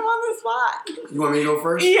feel like I'm on the spot. You want me to go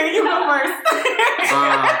first? Yeah, you go first.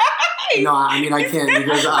 No, I can't,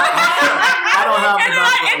 because I don't have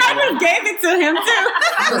enough. And I just gave it to him, too.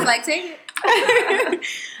 I was like, take it.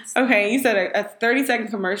 Okay, you said a 30-second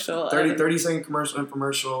commercial. 30-second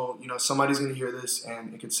infomercial. Somebody's going to hear this,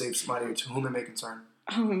 and it could save somebody to whom it may concern.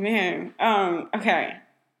 Oh, man. Okay.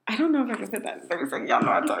 I don't know if I can fit that in 30 seconds. Y'all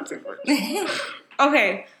know I talk too much.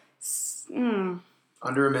 Okay.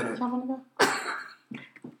 Under a minute. Y'all want to go?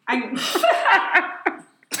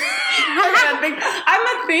 I'm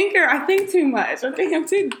a thinker. I think too much. I think I'm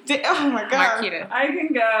too... Oh, my God. Marquita. I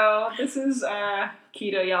can go. This is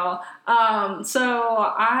keto, y'all.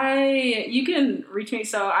 You can reach me.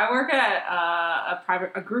 So I work at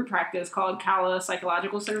a group practice called Cala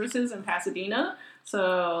Psychological Services in Pasadena.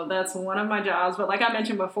 So that's one of my jobs. But like I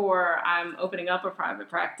mentioned before, I'm opening up a private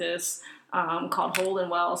practice called Whole and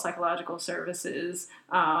Well Psychological Services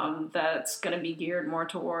that's going to be geared more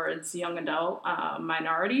towards young adult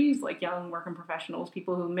minorities, like young working professionals,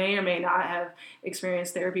 people who may or may not have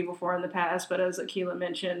experienced therapy before in the past, but as Akilah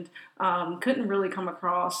mentioned, couldn't really come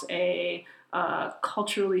across a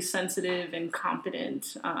culturally sensitive and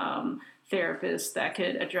competent therapist that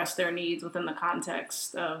could address their needs within the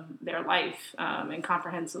context of their life and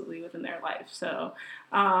comprehensively within their life. So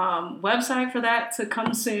website for that to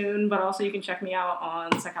come soon, but also you can check me out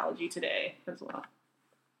on Psychology Today as well.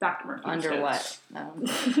 Dr. Murphy. Under what? How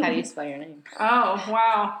do you spell your name? Oh,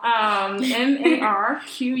 wow.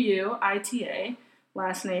 Marquita,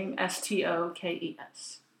 last name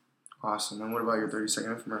Stokes. Awesome. And what about your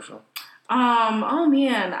 30-second infomercial? Oh,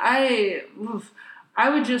 man. I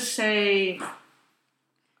would just say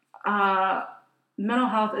mental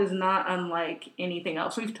health is not unlike anything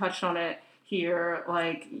else. We've touched on it here,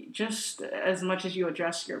 like just as much as you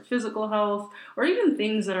address your physical health or even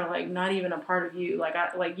things that are like not even a part of you. Like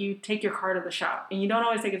you take your car to the shop and you don't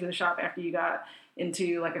always take it to the shop after you got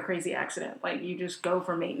into like a crazy accident. Like you just go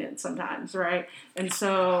for maintenance sometimes, right? And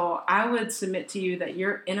so I would submit to you that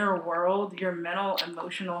your inner world, your mental,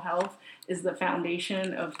 emotional health is the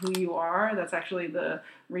foundation of who you are. That's actually the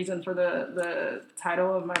reason for the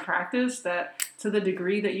title of my practice, that to the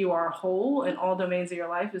degree that you are whole in all domains of your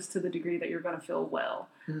life is to the degree that you're going to feel well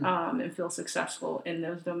and feel successful in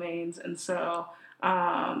those domains. And so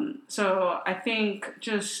I think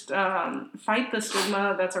just fight the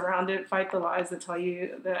stigma that's around it, fight the lies that tell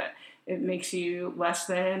you that it makes you less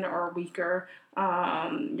than or weaker.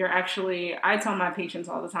 I tell my patients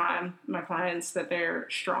all the time, my clients, that they're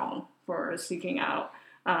strong for seeking out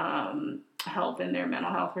help in their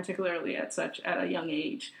mental health, particularly at a young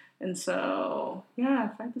age. And so,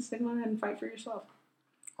 fight the stigma and fight for yourself.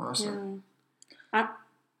 Awesome. Yeah.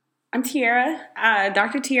 I'm Tiara,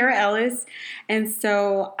 Dr. Tiara Ellis, and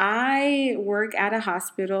so I work at a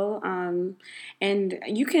hospital, and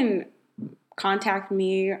you can contact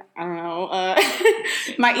me, I don't know,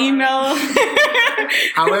 my email.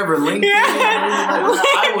 However, LinkedIn,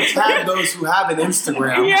 I will tag those who have an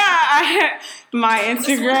Instagram. Yeah, my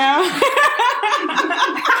Instagram.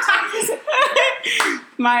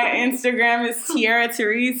 My Instagram is Tiara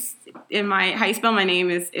Therese. How you spell my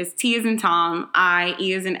name is T as in Tom, I,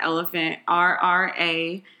 E as in elephant,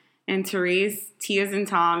 R-R-A, and Therese, T as in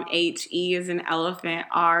Tom, H, E as in elephant,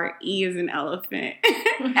 R, E as in elephant,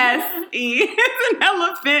 S, E as in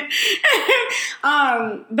elephant.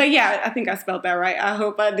 But yeah, I think I spelled that right. I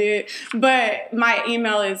hope I did. But my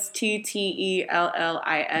email is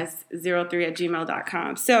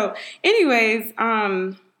TTELLIS03@gmail.com. So anyways,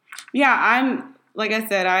 I'm, like I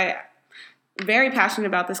said, I'm very passionate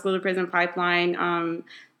about the school to prison pipeline.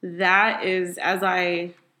 That is, as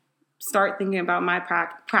I start thinking about my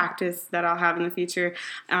practice that I'll have in the future,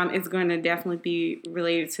 it's going to definitely be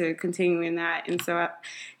related to continuing that. And so, I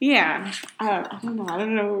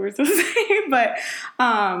don't know what we're supposed to say, but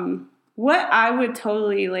what I would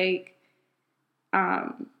totally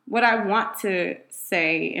what I want to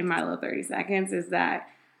say in my little 30 seconds is that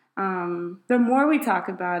the more we talk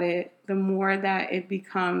about it, the more that it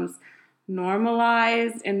becomes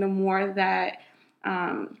normalized, and the more that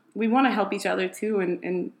we want to help each other too,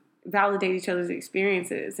 and validate each other's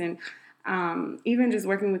experiences. And even just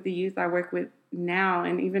working with the youth I work with now,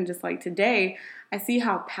 and even just like today, I see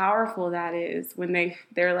how powerful that is when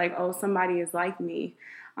they're like, oh, somebody is like me,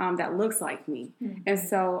 that looks like me. Mm-hmm. And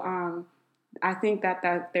so I think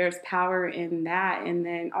that there's power in that. And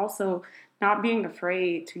then also not being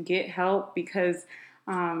afraid to get help, because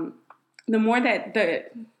the more that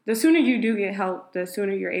the sooner you do get help, the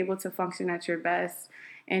sooner you're able to function at your best,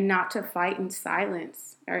 and not to fight in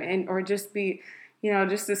silence or just be,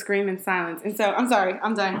 just to scream in silence. And so, I'm sorry,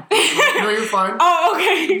 I'm done. No, you're fine. Oh,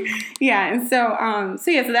 okay. Yeah, and so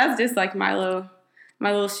that's just like my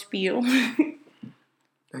little spiel.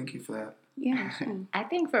 Thank you for that. Yeah. Sure. I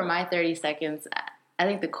think for my 30 seconds, I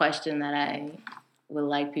think the question that I would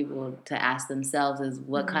like people to ask themselves is,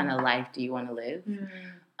 what kind of life do you want to live?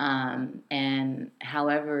 And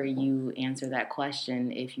however you answer that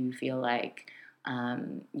question, if you feel like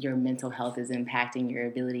your mental health is impacting your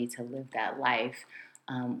ability to live that life,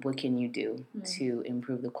 what can you do to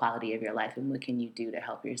improve the quality of your life, and what can you do to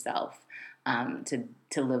help yourself to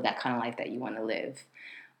live that kind of life that you want to live?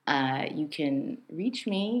 You can reach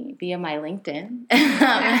me via my LinkedIn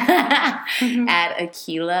at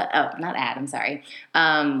Akilah. Oh, not at. I'm sorry.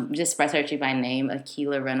 Just by searching my name,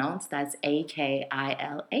 Akilah Reynolds. That's Akilah.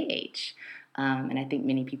 And I think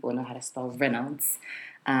many people know how to spell Reynolds.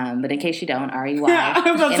 But in case you don't, REYNOLDS.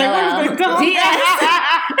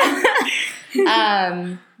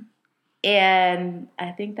 And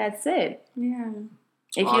I think that's it. Yeah.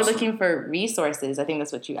 If you're looking for resources, I think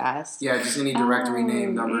that's what you asked. Yeah, just any directory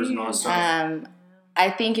name, numbers, and all that stuff. I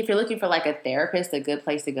think if you're looking for like a therapist, a good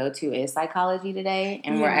place to go to is Psychology Today.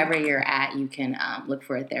 And wherever you're at, you can look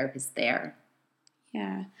for a therapist there.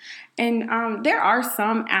 Yeah. And there are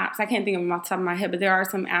some apps, I can't think of them off the top of my head, but there are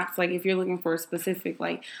some apps, like if you're looking for a specific,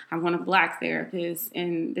 like, I want a Black therapist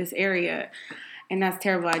in this area. And that's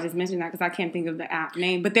terrible. I just mentioned that because I can't think of the app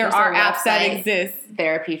name. But there are apps that exist.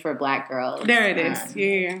 Therapy for Black girls. There it is.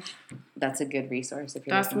 Yeah. That's a good resource if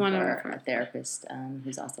you're looking for a therapist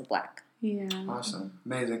who's also Black. Yeah. Awesome.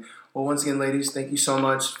 Amazing. Well, once again, ladies, thank you so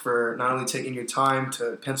much for not only taking your time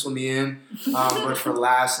to pencil me in, but for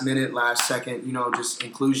last minute, last second, just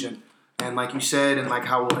inclusion. And like you said, and like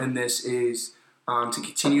how we'll end this is to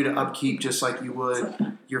continue to upkeep, just like you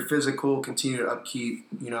would your physical, continue to upkeep,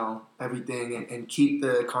 everything and keep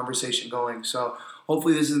the conversation going. So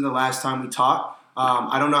hopefully this isn't the last time we talk.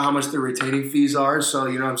 I don't know how much the retaining fees are, so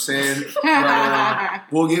you know what I'm saying? But,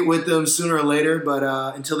 we'll get with them sooner or later. But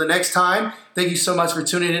until the next time, thank you so much for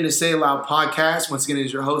tuning in to Say It Loud Podcast. Once again, it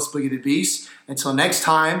is your host, Boogie the Beast. Until next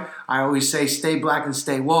time, I always say stay Black and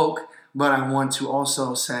stay woke, but I want to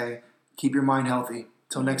also say keep your mind healthy.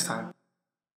 Till next time.